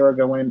maybe a year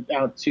ago, went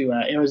out to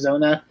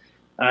Arizona.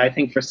 I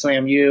think for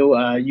Slam U.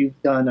 You've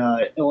done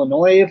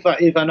Illinois,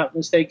 if I'm not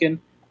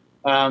mistaken.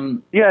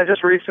 Yeah,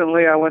 just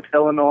recently I went to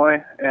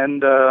Illinois,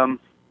 and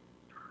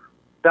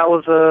that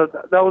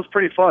was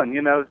pretty fun.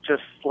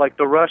 Just like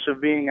the rush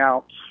of being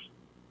out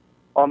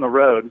on the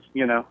road.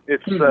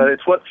 It's mm-hmm.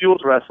 It's what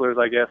fuels wrestlers,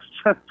 I guess.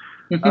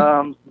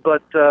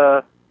 But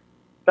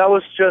that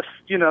was just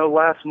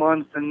last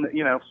month, and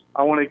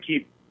I want to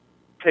keep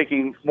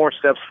taking more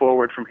steps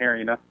forward from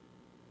here.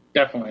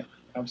 Definitely.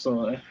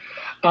 Absolutely.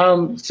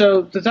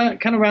 So to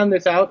kind of round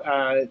this out,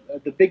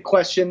 the big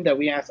question that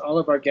we ask all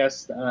of our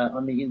guests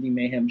on the Indie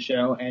Mayhem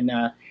show, and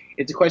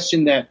it's a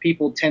question that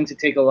people tend to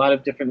take a lot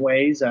of different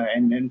ways,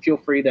 and feel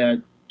free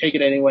to take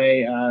it any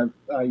way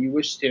you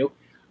wish to.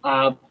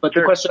 But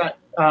sure.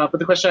 But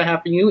the question I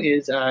have for you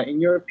is,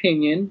 in your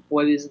opinion,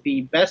 what is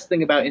the best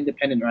thing about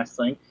independent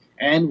wrestling,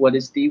 and what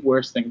is the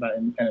worst thing about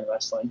independent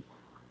wrestling?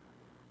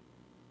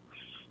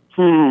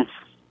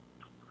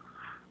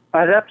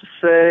 I'd have to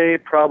say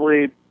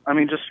probably, I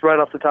mean, just right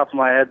off the top of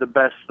my head, the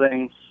best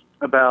things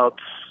about,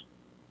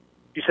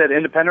 you said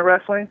independent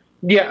wrestling?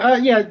 Yeah,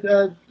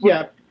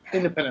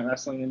 independent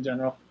wrestling in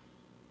general.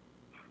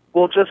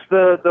 Well, just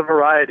the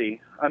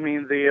variety. I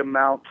mean, the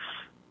amounts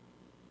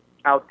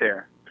out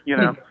there, you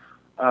know.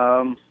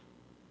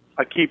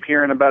 I keep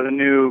hearing about a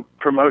new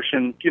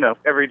promotion, you know,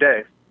 every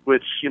day,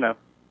 which, you know,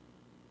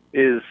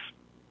 is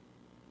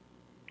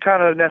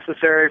kind of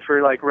necessary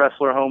for like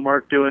wrestler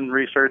homework, doing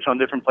research on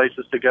different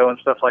places to go and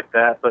stuff like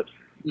that. But,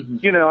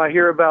 you know, I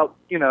hear about,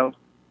 you know,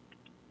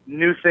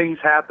 new things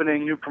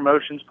happening, new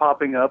promotions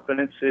popping up, and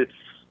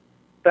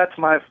that's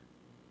what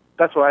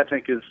I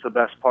think is the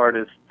best part,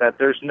 is that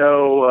there's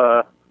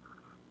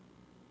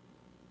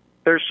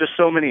just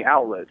so many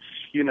outlets.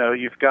 You know,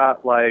 you've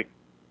got like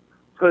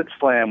Hood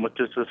Slam, which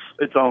is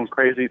its own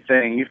crazy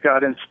thing. You've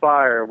got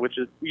Inspire, which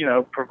is, you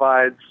know,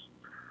 provides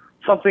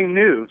something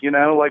new, you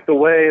know, like the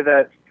way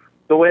that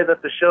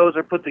the shows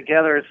are put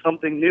together is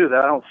something new that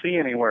I don't see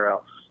anywhere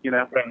else, you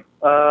know. Right.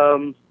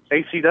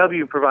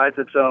 ACW provides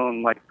its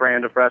own like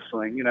brand of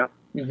wrestling, you know.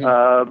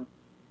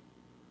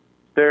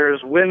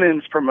 There's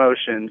women's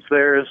promotions,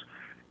 there's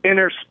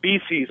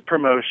interspecies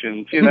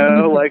promotions, you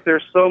know, like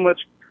there's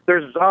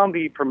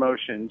zombie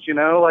promotions, you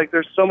know, like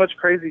there's so much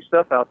crazy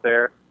stuff out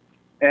there.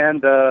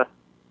 And I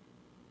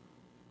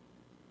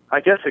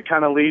guess it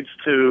kind of leads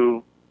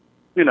to,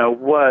 you know,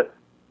 what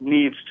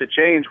needs to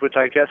change, which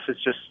I guess is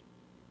just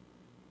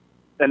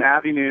an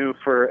avenue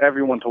for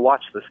everyone to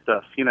watch this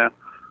stuff, you know.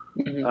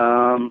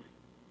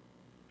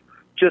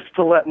 Just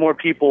to let more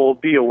people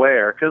be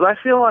aware. Because I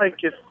feel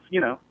like if, you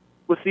know,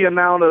 with the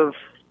amount of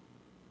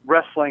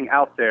wrestling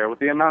out there, with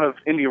the amount of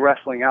indie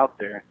wrestling out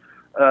there,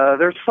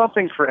 there's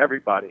something for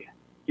everybody,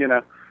 you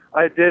know.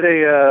 I did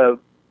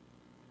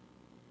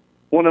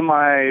one of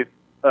my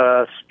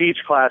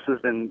speech classes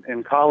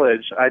in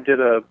college,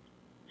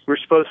 we're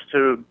supposed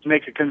to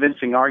make a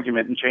convincing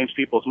argument and change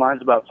people's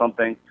minds about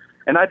something.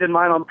 And I did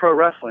mine on pro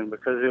wrestling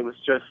because it was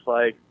just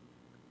like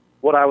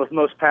what I was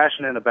most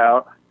passionate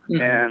about.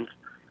 And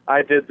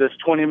I did this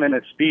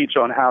 20-minute speech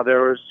on how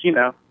there was, you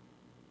know,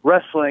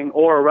 wrestling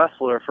or a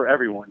wrestler for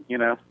everyone, you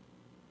know.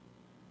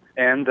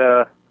 And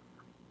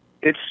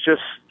it's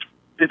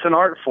an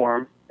art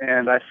form.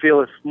 And I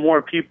feel if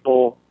more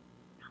people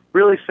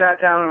really sat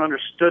down and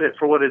understood it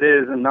for what it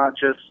is and not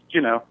just,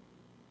 you know,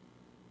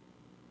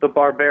 the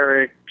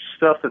barbaric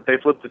stuff that they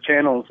flip the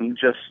channels and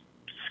just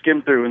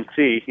skim through and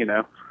see, you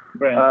know.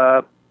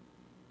 Right.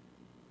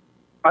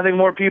 I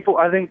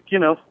think, you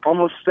know,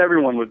 almost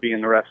everyone would be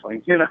into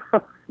wrestling, you know.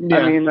 Yeah.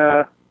 I mean,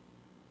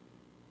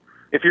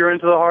 if you're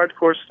into the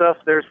hardcore stuff,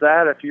 there's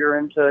that. If you're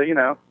into, you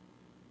know,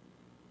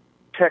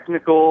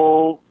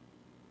 technical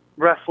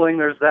wrestling,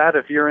 there's that.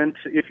 If you're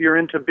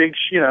into big,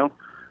 you know,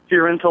 if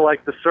you're into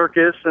like the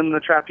circus and the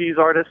trapeze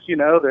artists, you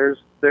know,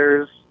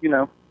 there's, you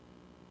know,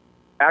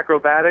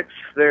 acrobatics,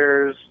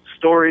 there's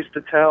stories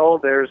to tell,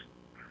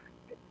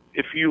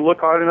 if you look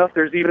hard enough,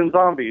 there's even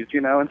zombies, you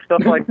know, and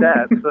stuff like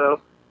that.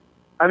 So,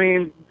 I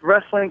mean,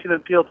 wrestling can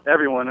appeal to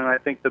everyone, and I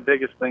think the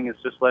biggest thing is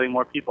just letting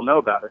more people know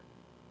about it.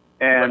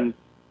 And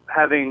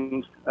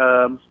having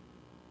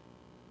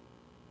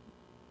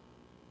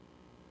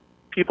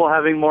people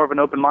having more of an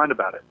open mind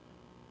about it.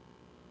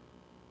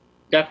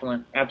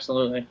 Definitely,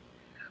 absolutely.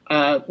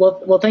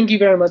 Well, thank you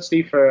very much,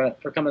 Steve, for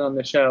coming on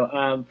the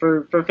show.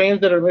 For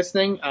fans that are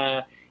listening,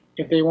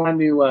 if they want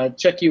to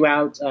check you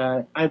out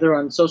either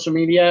on social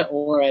media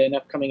or at an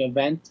upcoming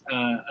event,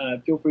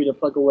 feel free to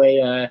plug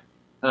away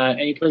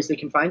any place they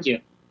can find you.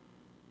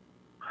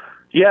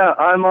 Yeah,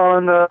 I'm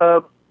on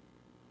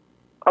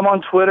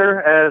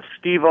Twitter as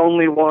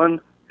SteveOnly1,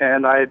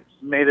 and I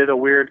made it a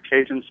weird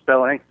Cajun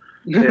spelling.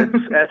 It's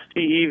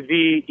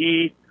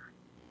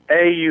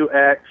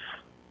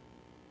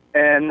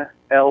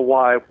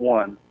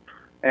SteveAuxNLY1,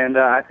 and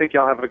I think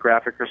y'all have a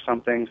graphic or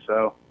something.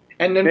 So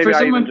and then maybe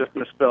I even just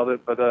misspelled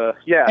it, but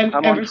yeah, I'm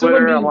on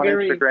Twitter. I'm on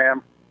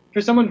Instagram. For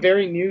someone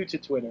very new to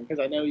Twitter, because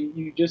I know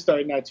you just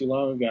started not too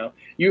long ago,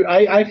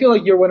 I feel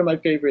like you're one of my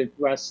favorite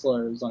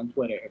wrestlers on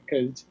Twitter,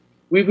 because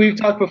we've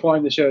talked before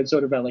on the show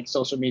sort of about like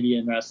social media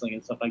and wrestling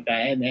and stuff like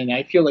that, and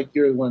I feel like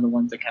you're one of the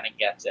ones that kind of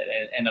gets it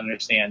and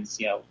understands,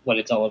 you know, what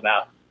it's all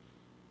about.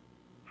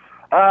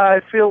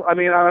 I'm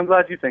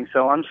glad you think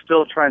so. I'm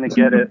still trying to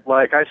get it.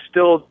 Like, I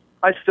still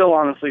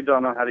honestly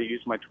don't know how to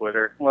use my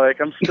Twitter. Like,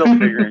 I'm still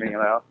figuring it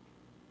out.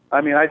 I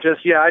mean, I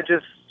just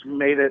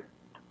made it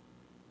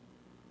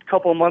a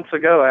couple months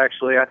ago,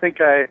 actually. I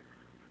think I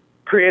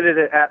created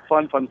it at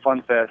Fun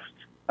Fest.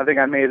 I think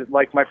I made it,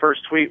 like, my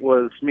first tweet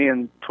was me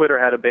and Twitter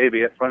had a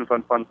baby at Fun Fest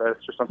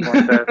or something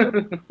like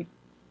that.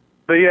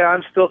 But yeah,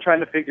 I'm still trying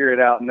to figure it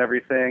out and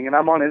everything. And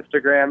I'm on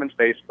Instagram and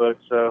Facebook,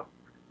 so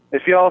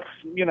if y'all,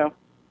 you know,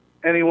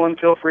 anyone,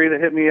 feel free to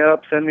hit me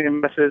up, send me a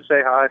message,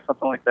 say hi,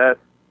 something like that.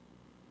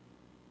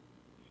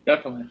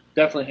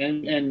 Definitely.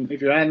 And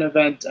if you're at an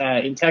event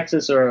in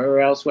Texas or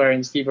elsewhere,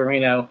 and Steve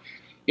Areno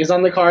is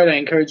on the card, I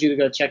encourage you to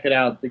go check it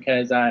out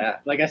because,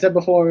 like I said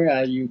before,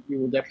 you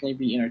will definitely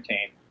be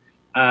entertained.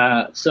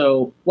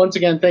 So once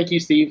again, thank you,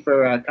 Steve,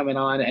 for coming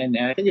on, and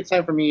I think it's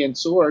time for me and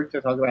Sorg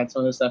to talk about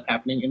some of the stuff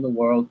happening in the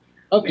world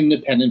of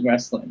independent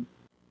wrestling.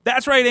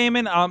 That's right,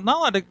 Eamon. Not a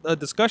lot of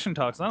discussion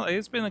talks.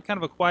 It's been kind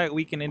of a quiet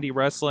week in indie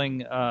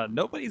wrestling.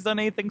 Nobody's done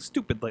anything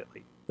stupid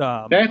lately.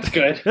 That's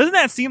good. Doesn't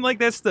that seem like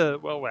that's the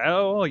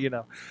well, you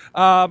know?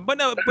 But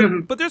no,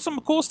 but there's some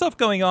cool stuff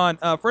going on.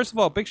 First of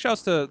all, big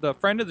shouts to the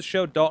friend of the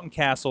show, Dalton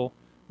Castle,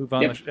 who's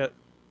on the show.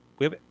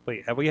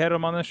 Have we had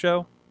him on the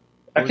show?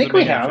 I think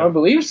we have. I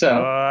believe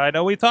so. I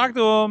know we talked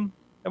to him.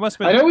 It must have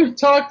been. I know we've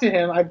talked to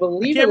him. I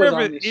believe it was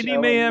on the Indie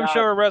show Mayhem show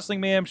or Wrestling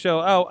Mayhem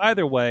show. Oh,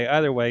 either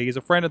way, he's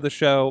a friend of the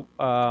show.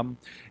 And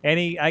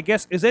I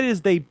guess, is that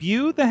his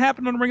debut that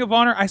happened on Ring of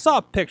Honor? I saw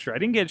a picture. I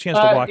didn't get a chance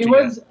to watch it.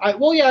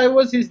 It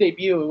was his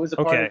debut. It was a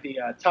part of the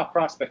Top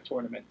Prospect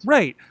tournament.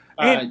 Right.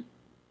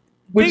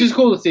 Which is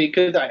cool to see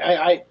because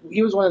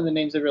he was one of the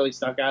names that really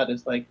stuck out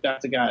as like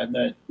that's a guy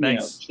that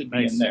should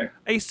be in there.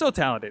 He's so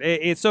talented.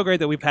 It's so great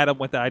that we've had him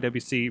with the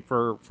IWC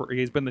for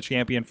he's been the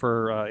champion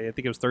for I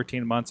think it was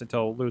 13 months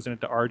until losing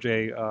it to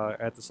RJ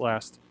at this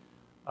last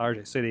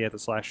RJ City at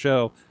this last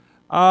show,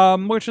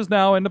 which is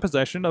now in the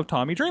possession of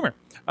Tommy Dreamer.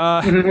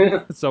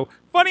 So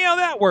funny how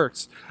that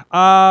works.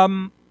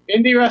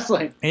 Indie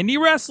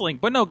wrestling,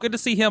 but no, good to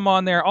see him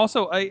on there.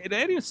 Also,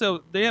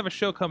 so they have a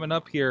show coming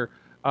up here.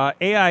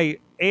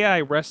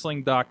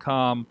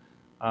 AIWrestling.com,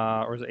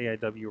 or is it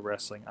AIW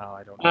Wrestling? Oh,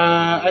 I don't know.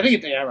 I think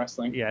it's AI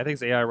Wrestling. Yeah, I think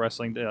it's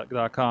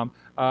AIWrestling.com.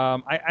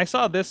 I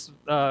saw this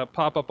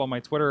pop up on my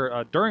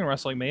Twitter during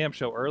Wrestling Mayhem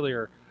show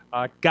earlier.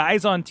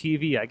 Guys on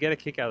TV, I get a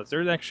kick out of this.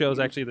 Their next show is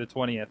actually the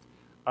 20th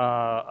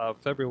of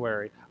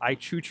February. I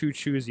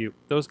choose you.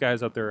 Those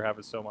guys up there are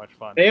having so much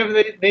fun. They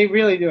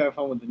really do have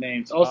fun with the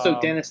names. Also,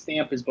 Dennis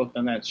Stamp is booked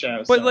on that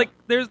show. But like,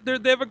 they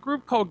have a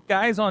group called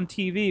Guys on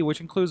TV,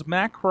 which includes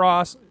Matt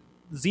Cross,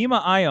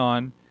 Zima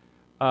Ion,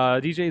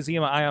 DJ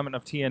Zima Ion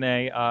of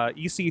TNA,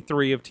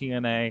 EC3 of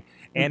TNA,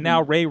 and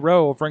now Ray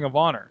Rowe of Ring of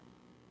Honor.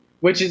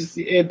 Which is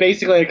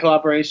basically a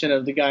collaboration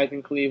of the guys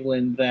in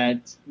Cleveland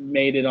that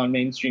made it on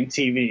mainstream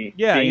TV.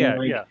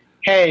 Yeah.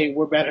 Hey,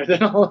 we're better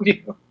than all of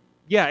you.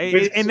 Yeah,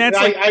 and that's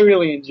I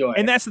really enjoy.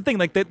 And that's the thing,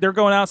 like they're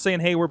going out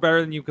saying, "Hey, we're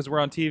better than you because we're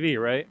on TV,"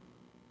 right?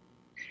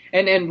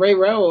 And Ray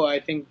Rowe,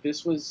 I think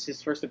this was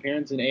his first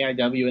appearance in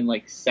AIW in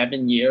like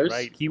 7 years.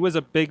 Right, he was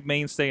a big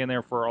mainstay in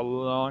there for a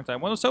long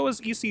time. Well, so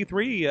was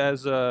EC3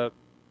 as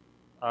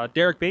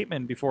Derek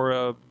Bateman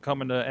before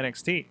coming to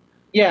NXT.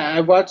 Yeah,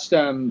 I watched.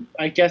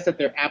 I guess at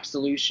their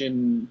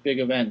Absolution big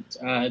event,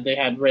 they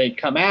had Ray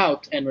come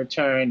out and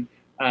return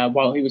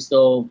while he was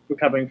still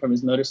recovering from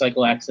his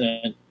motorcycle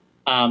accident,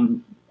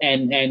 and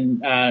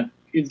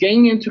is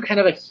getting into kind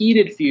of a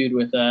heated feud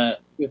with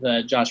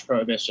Josh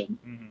Prohibition.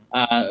 Mm-hmm.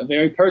 A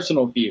very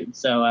personal feud.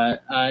 So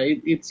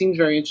it seems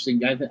very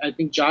interesting. I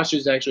think Josh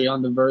is actually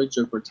on the verge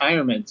of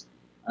retirement,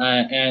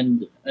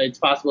 and it's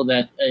possible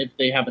that if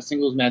they have a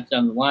singles match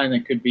down the line,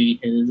 that could be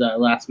his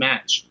last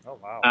match. Oh,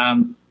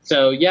 wow.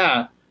 So,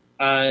 yeah,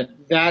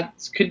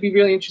 that could be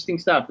really interesting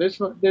stuff.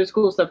 There's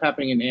cool stuff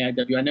happening in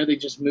AIW. I know they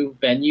just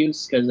moved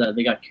venues because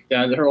they got kicked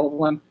out of their old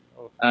one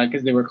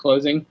because they were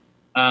closing.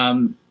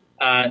 And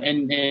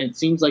it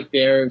seems like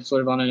they're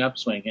sort of on an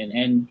upswing.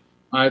 And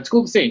it's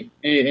cool to see,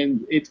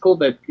 and it's cool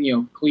that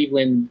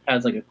Cleveland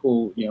has like a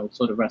cool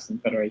sort of wrestling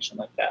federation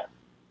like that.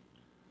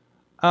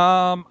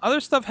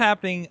 Other stuff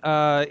happening.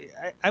 I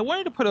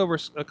wanted to put over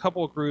a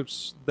couple of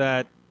groups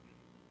that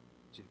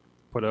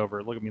put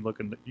over. Look at me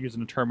using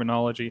the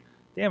terminology.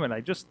 Damn it!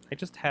 I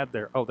just had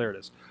there. Oh, there it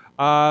is.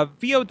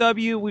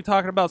 VOW. We've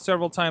talked about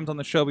several times on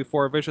the show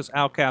before. Vicious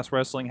Outcast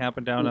Wrestling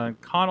happened down in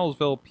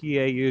Connellsville,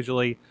 PA,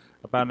 usually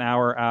about an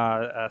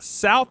hour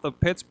south of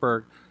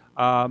Pittsburgh.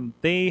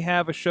 They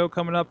have a show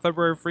coming up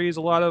February Freeze.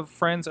 A lot of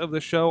friends of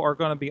the show are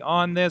going to be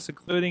on this,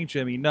 including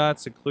Jimmy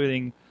Nuts,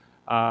 including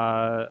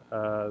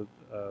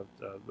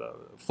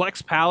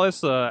Flex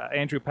Palace,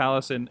 Andrew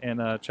Palace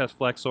and Chess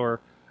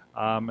Flexor,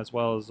 as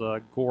well as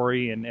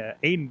Gory and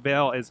Aiden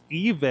Vale as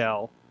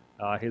Evil,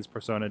 his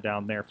persona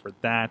down there for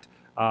that.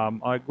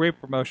 A great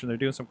promotion. They're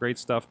doing some great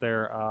stuff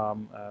there.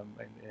 And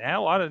had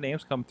a lot of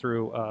names come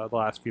through the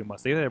last few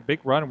months. They had a big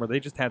run where they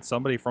just had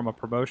somebody from a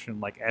promotion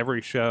like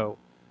every show.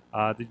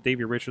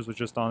 Davey Richards was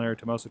just on there.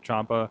 Tomoso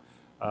Ciampa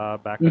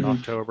back in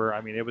October. I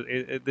mean,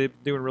 they're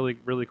doing really,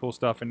 really cool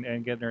stuff and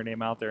getting their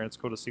name out there, and it's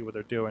cool to see what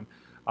they're doing.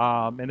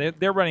 And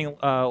they're running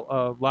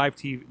live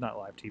TV, not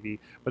live TV,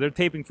 but they're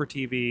taping for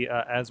TV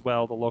as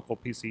well, the local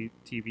PC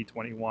TV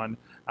 21.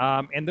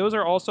 And those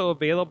are also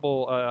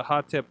available.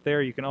 Hot tip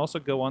there, you can also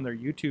go on their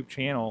YouTube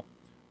channel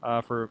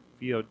for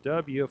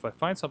VOW if I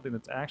find something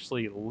that's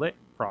actually lit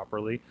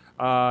properly,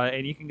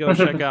 and you can go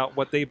check out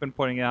what they've been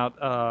putting out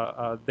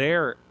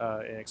there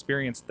and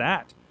experience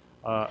that.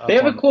 They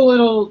have a cool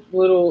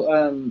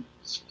little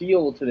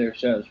feel to their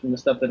shows from the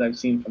stuff that I've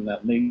seen from them.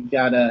 They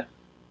got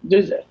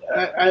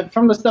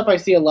from the stuff I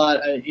see a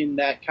lot in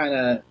that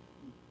kind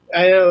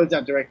I know it's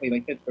not directly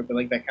like Pittsburgh, but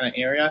like that kind of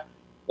area,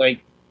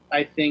 like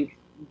I think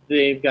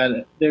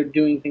they're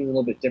doing things a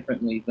little bit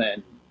differently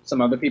than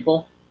some other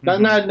people.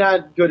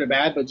 Not good or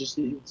bad, but just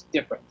it's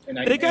different. And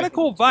they got a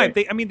cool vibe.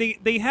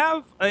 Great. They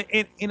have,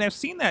 and I've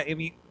seen that. I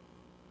mean,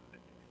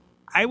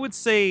 I would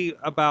say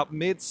about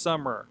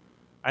midsummer,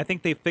 I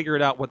think they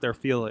figured out what their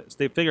feel is.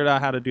 They figured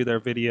out how to do their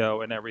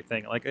video and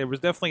everything. Like it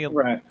was definitely,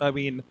 Right. I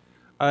mean,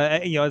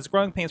 it's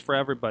growing pains for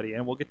everybody,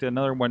 and we'll get to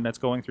another one that's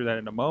going through that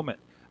in a moment.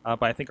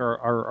 But I think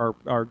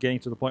are getting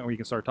to the point where you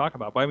can start talking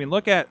about. But I mean,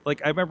 look at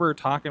I remember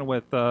talking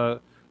with the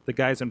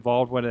guys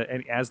involved with it,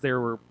 and as they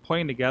were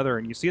putting together,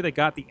 and you see they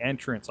got the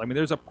entrance. I mean,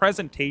 there's a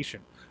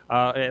presentation.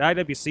 At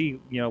IWC,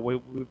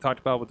 we've talked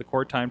about with the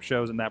court time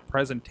shows and that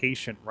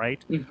presentation, right?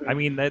 Mm-hmm. I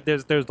mean,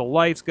 there's the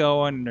lights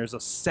going, and there's a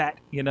set,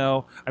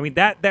 I mean,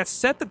 that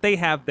set that they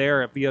have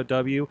there at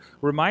VOW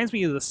reminds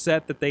me of the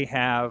set that they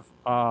have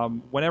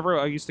whenever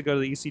I used to go to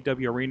the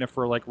ECW arena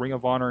for like Ring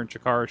of Honor and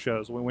Chikara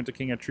shows. When we went to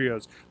King of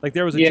Trios, like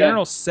there was a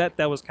general set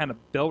that was kind of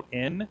built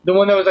in. The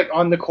one that was like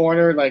on the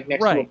corner, like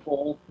next to a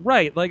pole.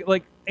 Right,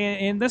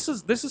 and this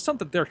is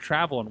something they're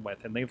traveling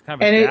with, and they've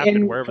kind of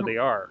adapted wherever they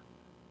are.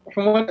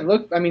 From what it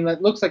looked, I mean,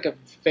 that looks like a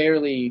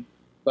fairly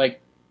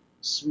like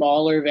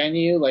smaller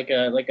venue, like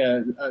a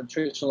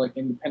traditional like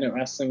independent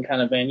wrestling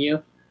kind of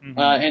venue.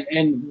 Mm-hmm.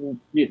 And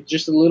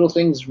just the little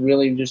things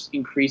really just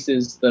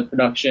increases the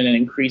production and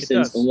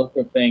increases the look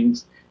of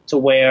things to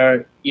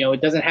where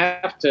it doesn't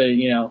have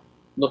to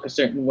look a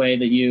certain way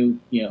that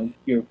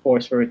you're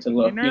forced for it to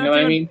look. You know what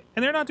I mean?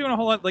 And they're not doing a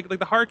whole lot like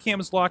the hard cam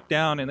is locked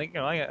down, and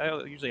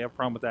I usually have a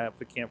problem with that if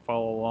they can't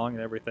follow along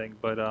and everything,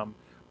 but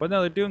no,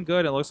 they're doing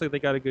good. It looks like they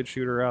got a good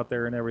shooter out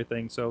there and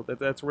everything, so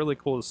that's really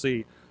cool to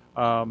see.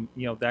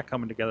 That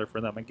coming together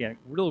for them. Again,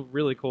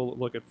 really cool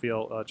look and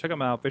feel. Check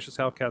them out,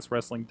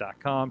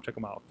 ViciousHellcastWrestling.com. Check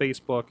them out on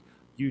Facebook,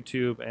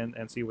 YouTube,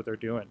 and see what they're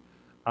doing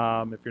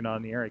if you're not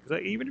in the area.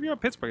 Because even if you're in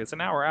Pittsburgh, it's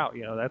an hour out.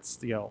 That's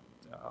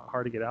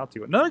hard to get out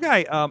to. Another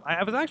guy,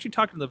 I was actually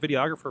talking to the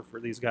videographer for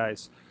these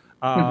guys.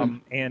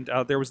 And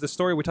there was this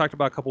story we talked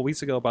about a couple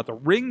weeks ago about the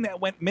ring that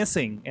went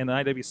missing, and the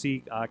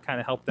IWC kind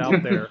of helped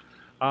out there.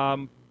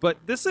 But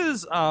this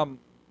is...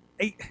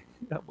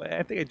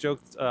 I think I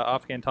joked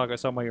offhand talking to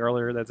somebody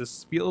earlier that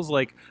this feels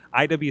like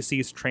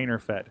IWC's trainer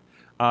fed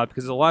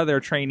because a lot of their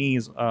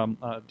trainees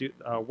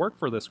work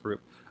for this group.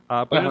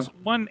 But there's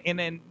one, and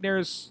then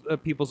there's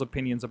people's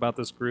opinions about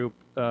this group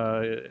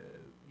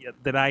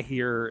that I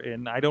hear,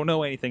 and I don't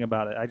know anything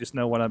about it. I just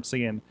know what I'm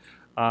seeing.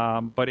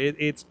 But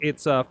it's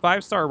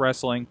 5-Star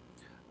Wrestling.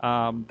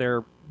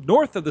 They're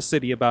north of the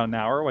city about an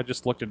hour. I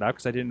just looked it up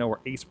because I didn't know where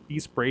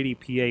East Brady,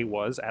 PA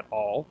was at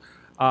all.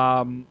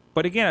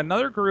 But again,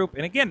 another group,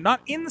 and again,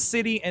 not in the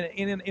city, and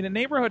in a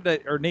neighborhood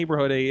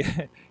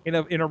in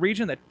a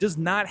region that does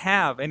not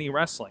have any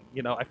wrestling.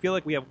 I feel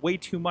like we have way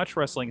too much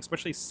wrestling,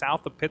 especially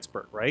south of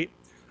Pittsburgh, right?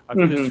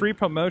 There's 3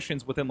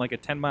 promotions within like a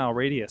 10-mile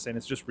radius, and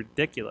it's just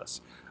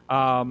ridiculous.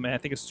 And I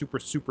think it's super,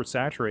 super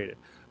saturated.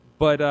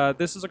 But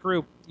this is a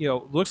group,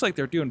 looks like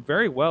they're doing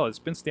very well. It's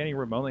been standing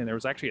room only, and there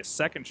was actually a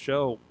second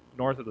show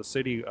north of the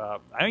city. I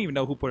don't even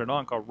know who put it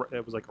on.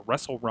 It was like a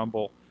Wrestle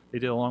Rumble. They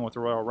did along with the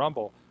Royal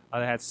Rumble.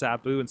 They had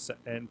Sabu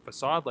and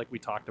Facade, like we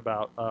talked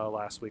about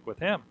last week with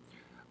him.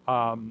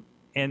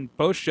 And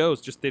both shows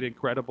just did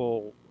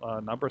incredible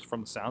numbers from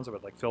the sounds of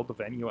it, like filled the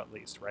venue at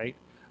least, right?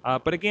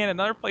 But again,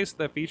 another place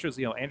that features,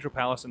 Andrew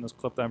Palace in this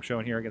clip that I'm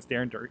showing here against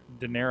Darren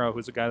De Niro,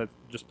 who's a guy that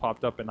just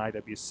popped up in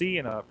IWC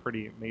in a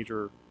pretty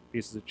major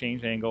Pieces of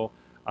Change angle.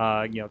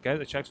 Guy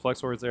that checks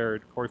Flexor is there,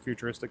 Corey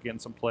Futuristic getting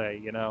some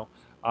play,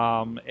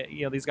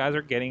 these guys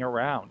are getting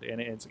around, and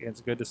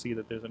it's good to see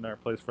that there's another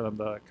place for them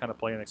to kind of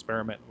play and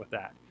experiment with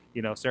that.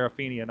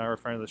 Serafini, another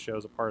friend of the show,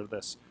 is a part of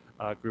this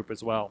group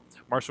as well.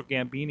 Marshall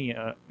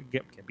Gambino,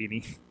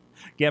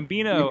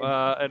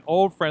 an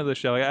old friend of the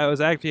show. I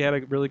had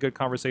a really good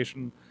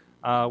conversation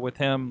with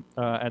him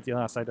at the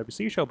last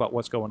IWC show about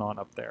what's going on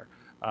up there.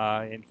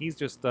 And he's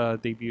just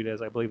debuted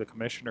as, I believe, a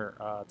commissioner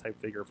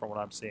type figure from what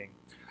I'm seeing.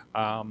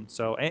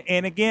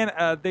 Again,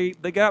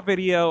 they got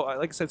video.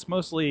 Like I said, it's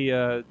mostly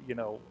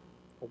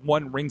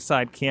one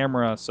ringside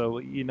camera, so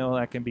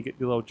that can be a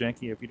little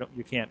janky if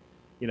you can't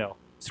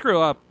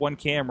screw up one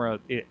camera.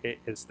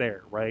 It's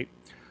there, right?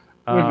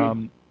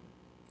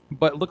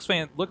 But looks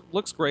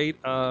great.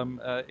 You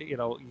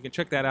can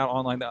check that out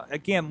online.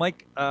 Again,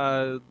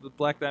 the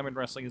Black Diamond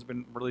Wrestling has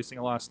been releasing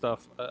a lot of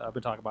stuff I've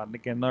been talking about. And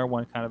again, another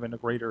one kind of in the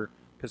greater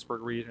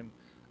Pittsburgh region.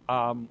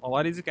 A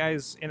lot of these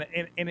guys, and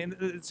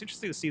it's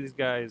interesting to see these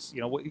guys.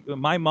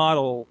 My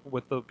model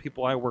with the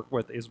people I work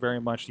with is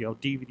very much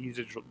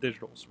DVD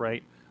digitals,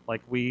 right?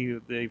 Like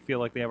they feel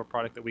like they have a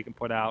product that we can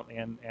put out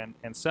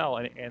and sell,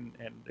 and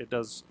it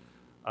does,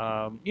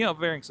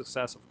 varying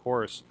success, of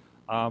course.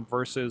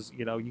 Versus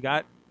you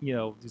got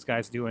these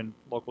guys doing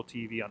local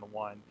TV on the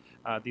one,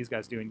 these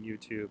guys doing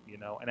YouTube,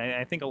 and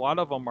I think a lot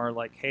of them are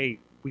like, hey,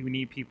 we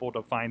need people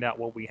to find out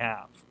what we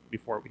have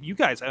before you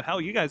guys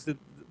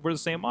were the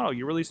same model.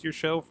 You released your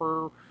show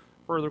for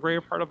the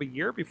greater part of a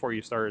year before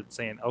you started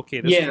saying,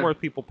 okay, this is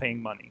worth people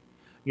paying money.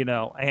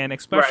 and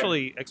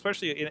especially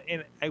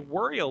and I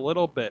worry a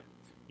little bit,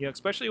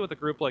 especially with a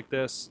group like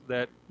this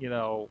that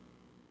I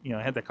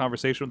had that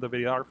conversation with the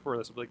videographer.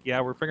 That's like, yeah,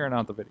 we're figuring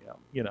out the video.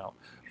 VOW,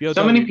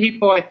 so many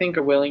people I think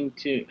are willing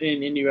to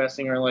in indie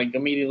wrestling are like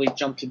immediately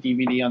jump to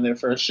DVD on their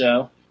first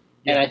show,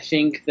 and I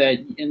think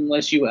that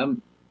unless you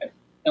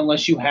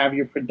have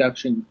your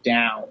production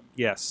down,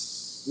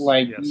 yes,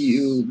 like yes.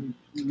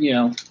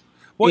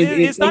 Well,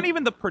 it's not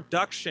even the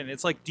production.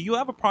 It's like, do you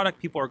have a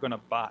product people are going to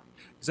buy?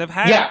 Because I've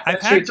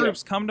had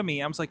groups come to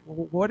me. I was like,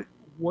 well,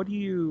 what do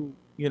you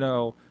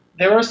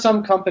There are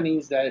some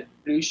companies that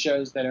produce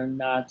shows that are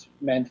not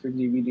meant for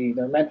DVD.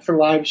 They're meant for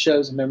live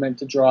shows, and they're meant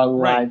to draw a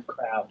live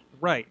crowd.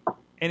 Right.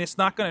 And it's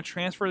not going to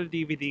transfer to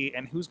DVD,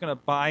 and who's going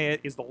to buy it?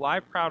 Is the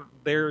live crowd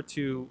there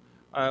to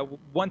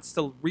wants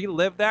to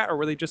relive that, or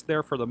were they just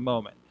there for the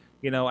moment?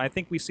 I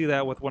think we see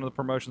that with one of the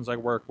promotions I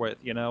work with,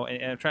 and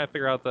I'm trying to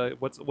figure out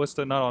what's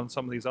the nut on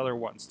some of these other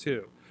ones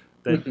too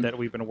that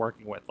we've been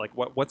working with. Like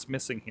what's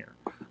missing here?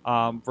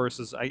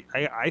 Versus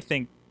I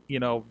think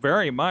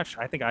very much,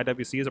 I think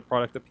IWC is a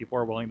product that people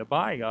are willing to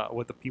buy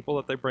with the people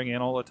that they bring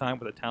in all the time,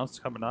 with the talents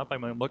coming up.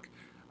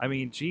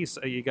 Geez,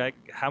 you got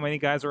how many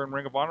guys are in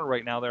Ring of Honor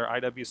right now? They're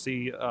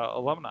IWC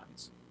alumni,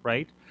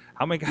 right?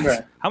 How many guys?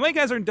 Right. How many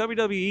guys are in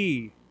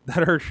WWE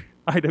that are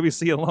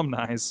IWC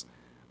alumni?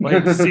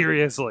 Like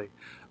seriously,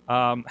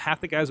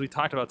 half the guys we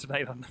talked about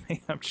tonight on the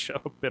Mayhem show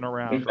have been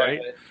around,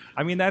 right?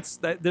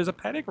 There's a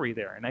pedigree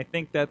there, and I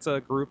think that's a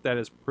group that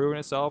has proven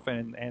itself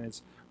and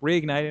is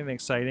reigniting and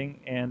exciting,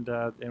 and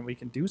we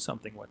can do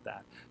something with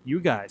that. You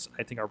guys,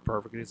 I think, are a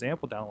perfect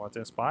example down What to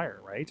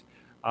Inspire, right?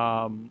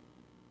 I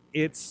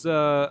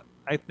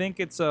think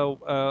it's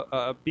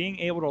being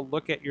able to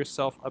look at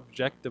yourself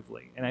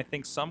objectively, and I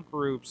think some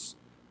groups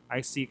I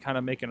see kind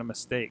of making a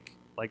mistake,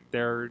 like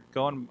they're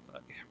going.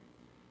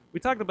 We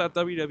talked about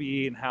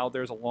WWE and how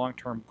there's a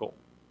long-term goal,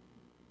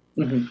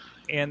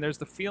 and there's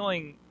the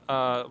feeling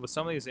with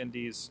some of these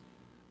indies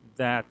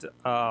that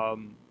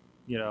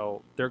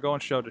they're going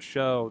show to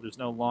show. There's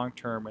no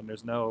long-term, and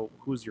there's no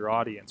who's your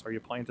audience. Are you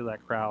playing to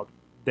that crowd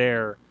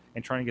there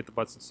and trying to get the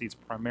butts and seats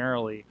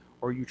primarily,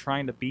 or are you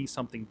trying to be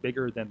something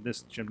bigger than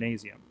this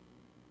gymnasium?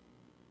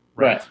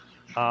 Right.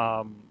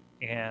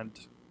 And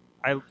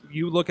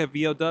you look at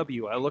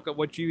VOW. I look at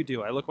what you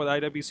do. I look what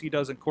IWC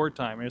does in court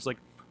time, and it's like,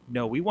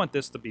 no, we want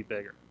this to be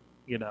bigger.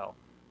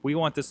 We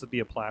want this to be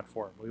a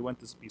platform. We want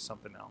this to be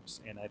something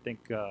else. And I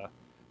think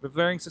with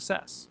varying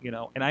success,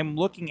 and I'm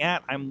looking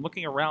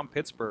around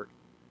Pittsburgh.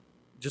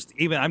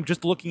 I'm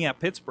just looking at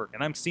Pittsburgh,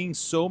 and I'm seeing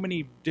so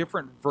many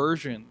different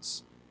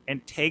versions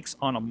and takes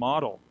on a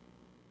model.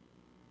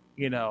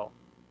 Look at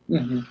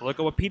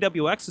what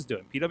PWX is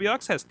doing.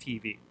 PWX has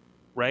TV,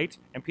 right?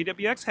 And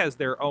PWX has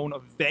their own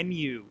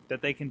venue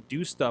that they can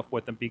do stuff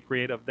with and be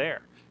creative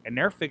there. And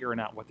they're figuring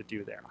out what to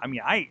do there.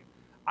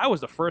 I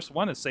was the first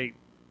one to say,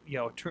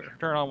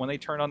 turn on when they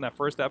turned on that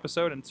first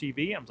episode on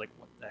TV. I was like,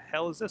 what the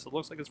hell is this? It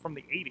looks like it's from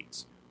the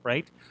 80s,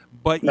 right?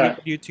 But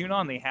you tune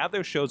on, they have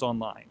those shows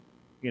online.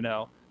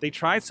 They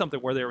tried something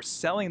where they were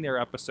selling their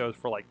episodes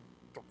for like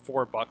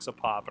 $4 a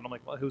pop. And I'm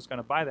like, well, who's going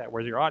to buy that?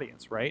 Where's your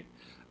audience, right?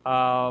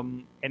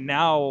 And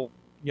now,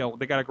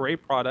 they got a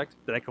great product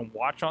that I can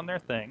watch on their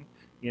thing.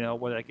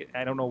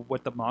 I don't know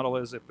what the model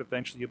is if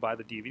eventually you buy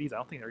the DVDs. I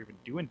don't think they're even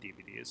doing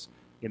DVDs.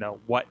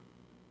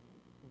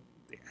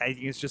 I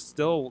think it's just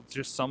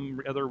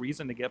some other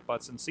reason to get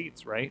butts and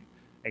seats, right?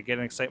 And get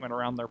an excitement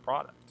around their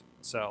product.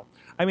 So,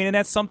 and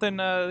that's something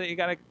that you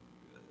got to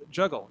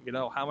juggle.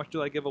 How much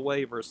do I give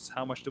away versus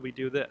how much do we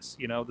do this?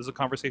 There's a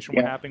conversation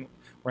we're having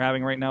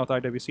right now with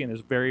IWC, and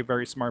there's very,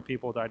 very smart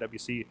people with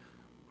IWC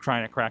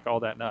trying to crack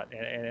all that nut.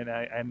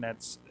 And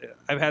that's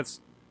I've had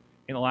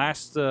in the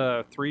last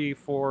 3,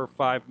 4,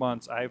 5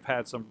 months, I've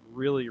had some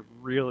really,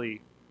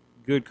 really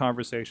good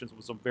conversations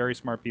with some very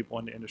smart people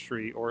in the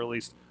industry, or at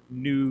least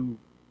new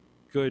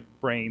good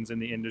brains in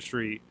the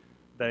industry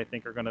that I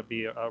think are going to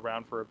be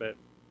around for a bit.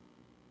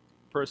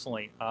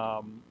 Personally,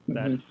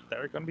 that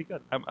are going to be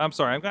good. I'm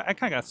sorry, I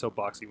kind of got so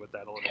boxy with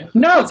that a little bit.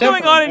 No, what's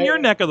going on in your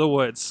neck of the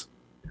woods?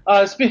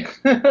 Speaking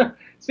of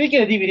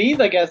DVDs,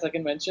 I guess I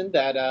can mention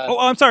that.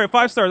 I'm sorry,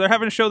 5-star. They're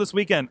having a show this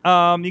weekend.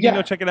 You can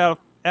go check it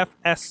out.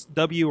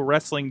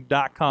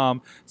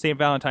 FSWWrestling.com. St.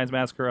 Valentine's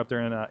Massacre up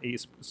there in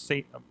East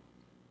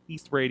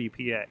Brady,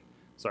 PA.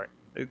 Sorry,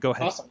 go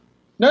ahead. Awesome.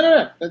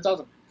 No, that's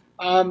awesome.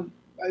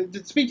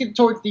 Speaking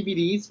towards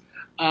DVDs,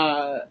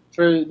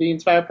 for the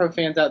Inspire Pro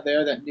fans out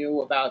there that knew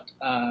about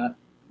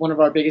one of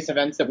our biggest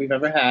events that we've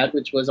ever had,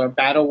 which was our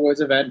Battle Wars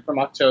event from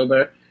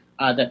October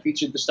that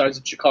featured the stars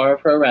of Chikara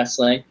Pro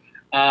Wrestling,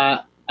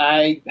 I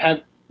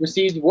have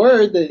received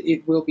word that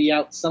it will be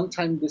out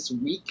sometime this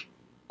week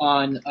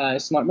on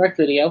Smart Mark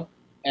Video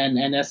and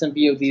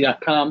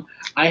smvod.com.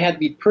 I had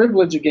the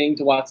privilege of getting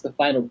to watch the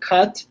final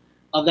cut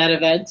of that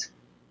event,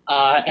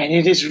 and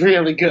it is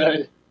really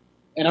good.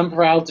 And I'm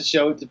proud to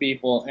show it to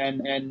people,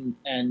 and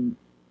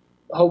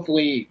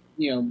hopefully,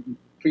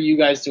 for you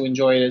guys to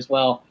enjoy it as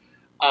well.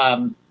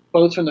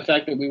 Both from the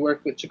fact that we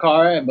worked with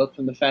Chikara, and both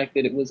from the fact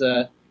that it was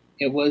a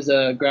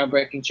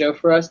groundbreaking show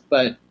for us.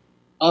 But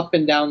up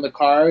and down the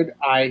card,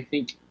 I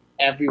think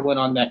everyone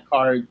on that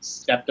card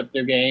stepped up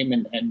their game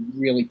and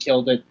really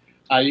killed it.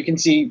 You can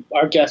see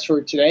our guest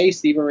for today,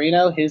 Steve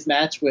Marino, his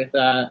match with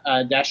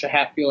Dasha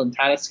Hatfield and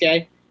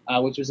Tadasuke,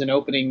 which was the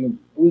opening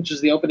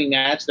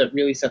match that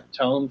really set the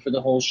tone for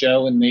the whole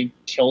show, and they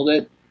killed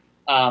it.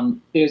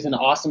 There's an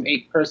awesome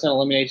 8-person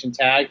elimination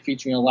tag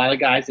featuring a lot of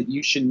guys that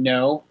you should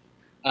know,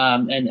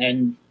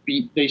 and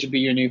they should be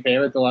your new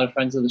favorites. A lot of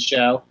friends of the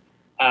show.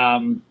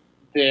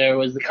 There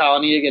was the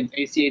Colony against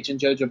ACH and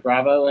Jojo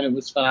Bravo, and it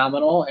was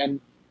phenomenal. And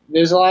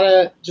there's a lot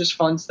of just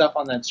fun stuff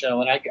on that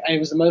show, and it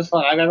was the most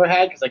fun I've ever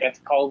had because I got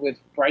to call with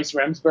Bryce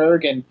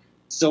Remsburg and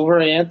Silver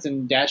Ant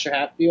and Dasher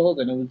Hatfield,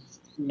 and it was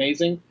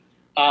amazing.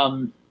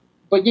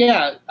 But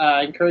yeah,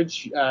 I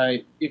encourage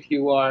if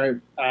you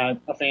are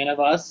a fan of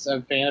us,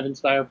 a fan of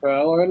Inspire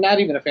Pro, or not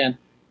even a fan,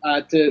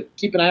 to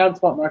keep an eye on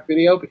Smart Mark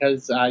Video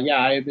because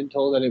I have been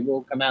told that it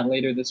will come out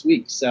later this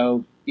week,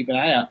 so keep an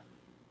eye out.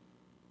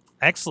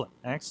 Excellent.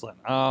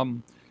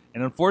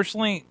 And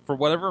unfortunately, for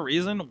whatever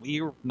reason,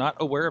 we're not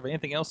aware of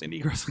anything else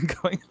indie wrestling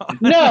going on.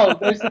 No,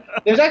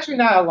 there's actually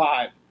not a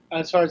lot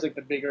as far as like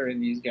the bigger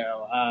indies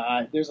go.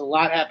 There's a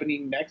lot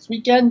happening next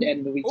weekend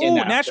and the weekend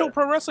after. National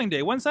Pro Wrestling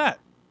Day. When's that?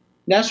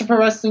 National Pro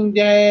Wrestling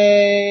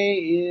Day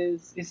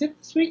is it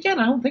this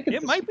weekend? I don't think it's it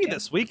this might weekend. be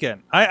this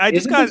weekend. I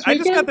just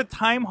got the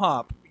time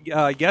hop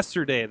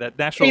yesterday that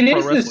National Pro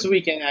Wrestling. It is this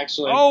weekend,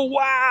 actually. Oh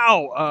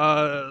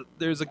wow!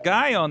 There's a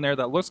guy on there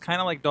that looks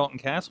kind of like Dalton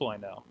Castle. I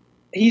know.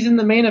 He's in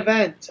the main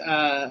event,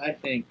 I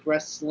think,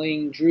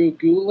 wrestling Drew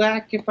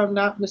Gulak, if I'm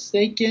not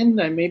mistaken.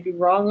 I may be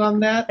wrong on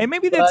that. And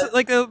maybe that's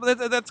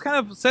that's kind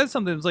of says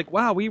something. It's like,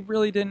 wow, we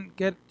really didn't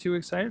get too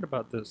excited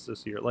about this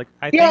year. Like,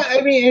 I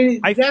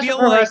National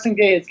Pro like Wrestling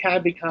Day has kind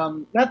of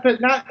become not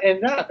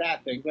a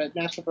bad thing, but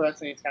National Pro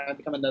Wrestling has kind of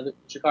become another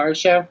Chikara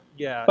show.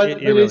 Yeah, but it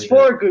really it's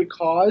for a good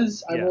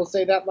cause. I Yeah. will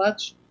say that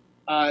much.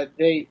 I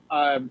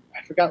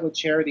forgot what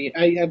charity.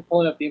 I'm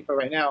pulling up the info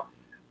right now.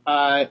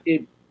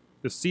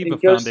 The SIVA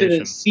it goes Foundation. to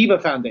the SIVA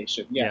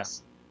Foundation,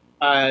 yes.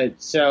 Yeah.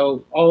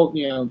 So all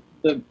the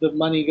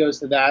money goes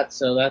to that.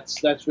 So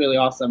that's really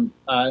awesome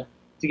to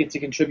get to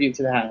contribute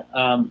to that.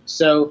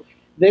 So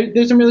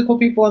there's some really cool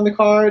people on the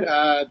card.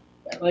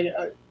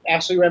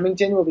 Ashley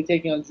Remington will be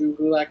taking on Drew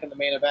Gulak in the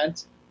main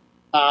event.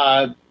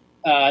 I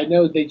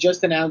know they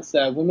just announced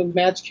a women's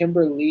match,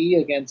 Kimber Lee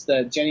against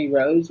Jenny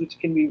Rose, which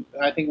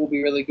I think will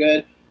be really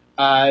good.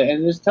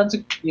 And there's tons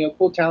of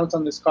cool talents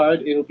on this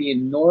card. It'll be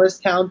in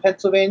Norristown,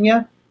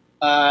 Pennsylvania.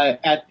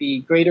 At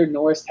the Greater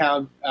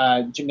Norristown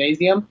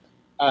Gymnasium,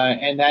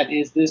 and that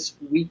is this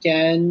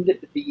weekend,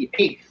 the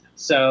 8th.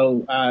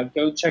 So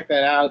go check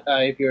that out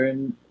if you're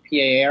in the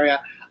PA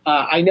area.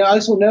 I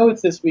also know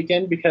it's this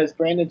weekend because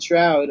Brandon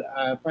Stroud,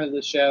 friend of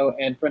the show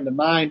and friend of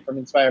mine from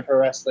Inspire Pro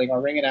Wrestling, our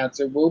ring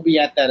announcer, will be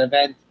at that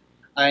event.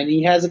 And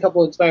he has a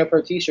couple of Inspire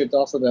Pro t-shirts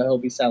also that he'll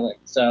be selling.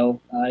 So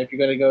if you're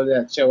going to go to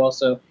that show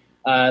also,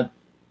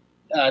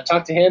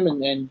 talk to him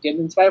and get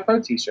an Inspire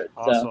Pro t-shirt.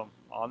 Awesome. So.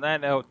 On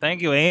that note,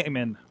 thank you,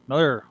 Eamon.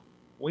 Another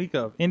week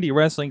of indie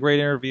wrestling, great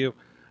interview.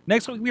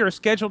 Next week, we are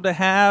scheduled to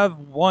have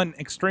one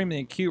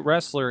extremely cute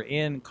wrestler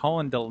in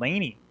Colin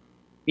Delaney.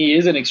 He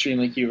is an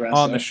extremely cute wrestler.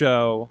 On the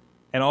show,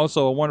 and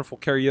also a wonderful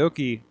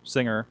karaoke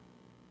singer,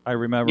 I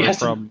remember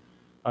from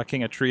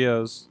King of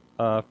Trios,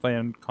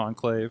 Fan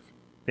Conclave,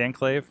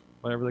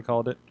 whatever they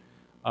called it.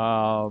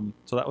 So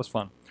that was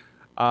fun.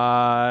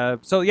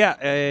 So yeah,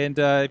 and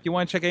if you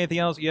want to check anything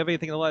else, you have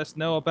anything to let us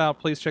know about,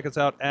 please check us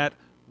out at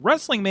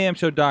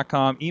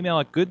WrestlingMayhemShow.com. Email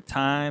at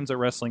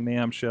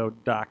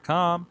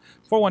goodtimes@WrestlingMayhemShow.com.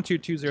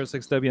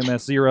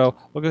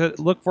 412-206-WMS0.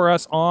 Look for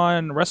us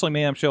on Wrestling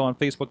Mayhem Show on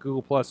Facebook,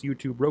 Google+,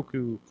 YouTube,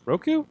 Roku.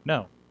 Roku?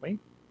 No. Wait.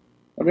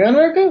 Are we on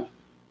Roku?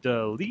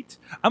 Delete.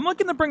 I'm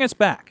looking to bring us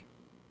back.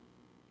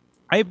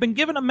 I have been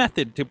given a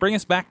method to bring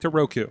us back to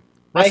Roku.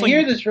 I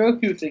hear this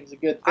Roku thing's a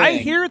good thing. I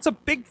hear it's a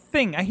big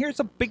thing. I hear it's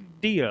a big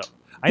deal.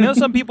 I know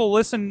some people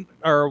listen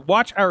or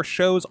watch our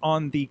shows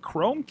on the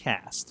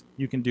Chromecast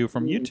you can do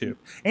from YouTube.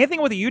 Anything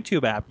with a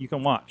YouTube app, you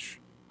can watch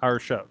our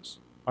shows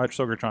at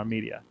Sorgatron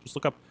Media. Just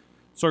look up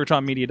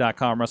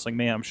sorgatronmedia.com, Wrestling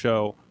Mayhem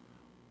Show,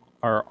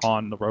 or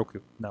on the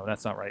Roku. No,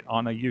 that's not right.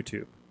 On a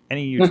YouTube.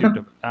 Any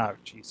YouTube.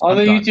 Jeez. On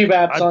the YouTube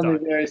apps on the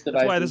various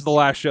devices. That's why this is the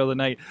last show of the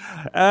night.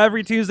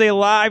 Every Tuesday,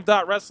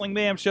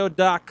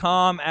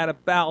 live.wrestlingmayhemshow.com at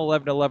about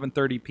 11 to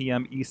 11:30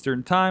 p.m.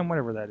 Eastern Time,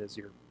 whatever that is,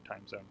 your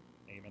time zone.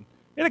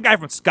 You're the guy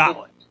from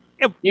Scotland.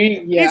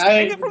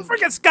 He's from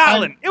freaking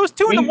Scotland. It was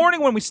 2 in the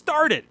morning when we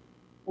started.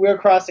 We're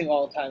crossing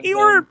all the time. He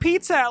ordered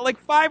pizza at like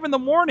 5 in the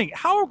morning.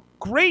 How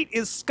great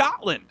is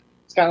Scotland?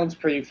 Scotland's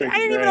pretty freaking I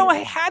didn't even know I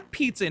had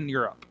pizza in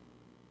Europe.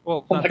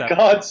 Well, oh my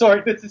God,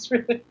 sorry, this is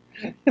really...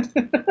 I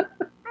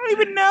don't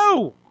even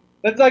know.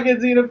 Let's not get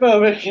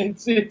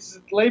xenophobic. It's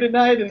late at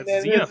night. And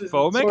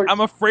xenophobic? I'm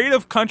afraid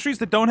of countries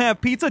that don't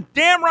have pizza?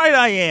 Damn right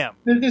I am.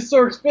 This is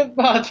Sorg Spit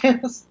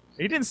Podcast.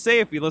 He didn't say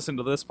if he listened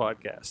to this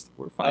podcast.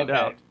 We'll find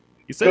out.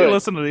 He said Good. he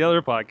listened to the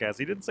other podcast.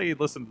 He didn't say he'd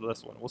listen to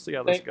this one. We'll see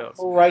how this Thank goes.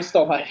 Christ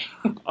almighty.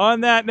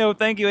 On that note,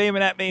 thank you,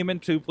 Eamon at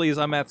Eamon2. Please,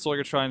 I'm at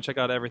Sorgatron. Check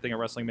out everything at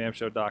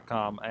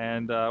WrestlingMayhemShow.com.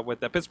 And with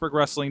that,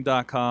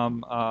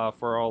 PittsburghWrestling.com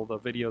for all the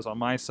videos on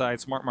my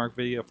site. Smart Mark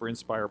Video for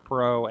Inspire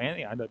Pro and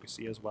the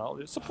IWC as well.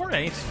 Just support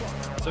anything.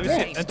 So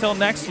until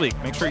next week,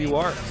 make sure you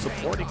are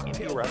supporting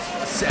indie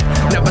wrestling.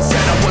 Never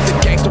said I was a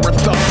gangster or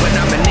thug, but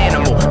I'm an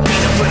animal.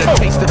 Beat up for the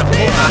taste of the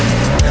floor.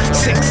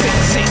 Sick,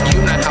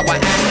 you know how I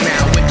act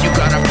now. If you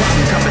got a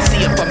problem, come and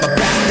see if I'm a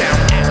back down.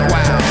 Act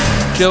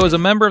wild. Joe is a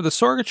member of the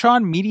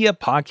Sorgatron Media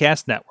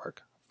Podcast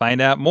Network.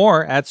 Find out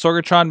more at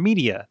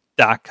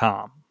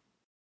sorgatronmedia.com.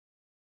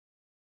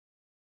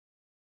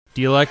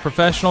 Do you like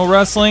professional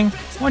wrestling?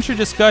 Want your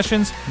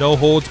discussions no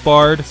holds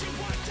barred?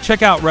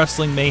 Check out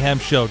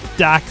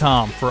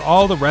WrestlingMayhemShow.com for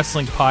all the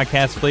wrestling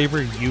podcast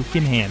flavor you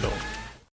can handle.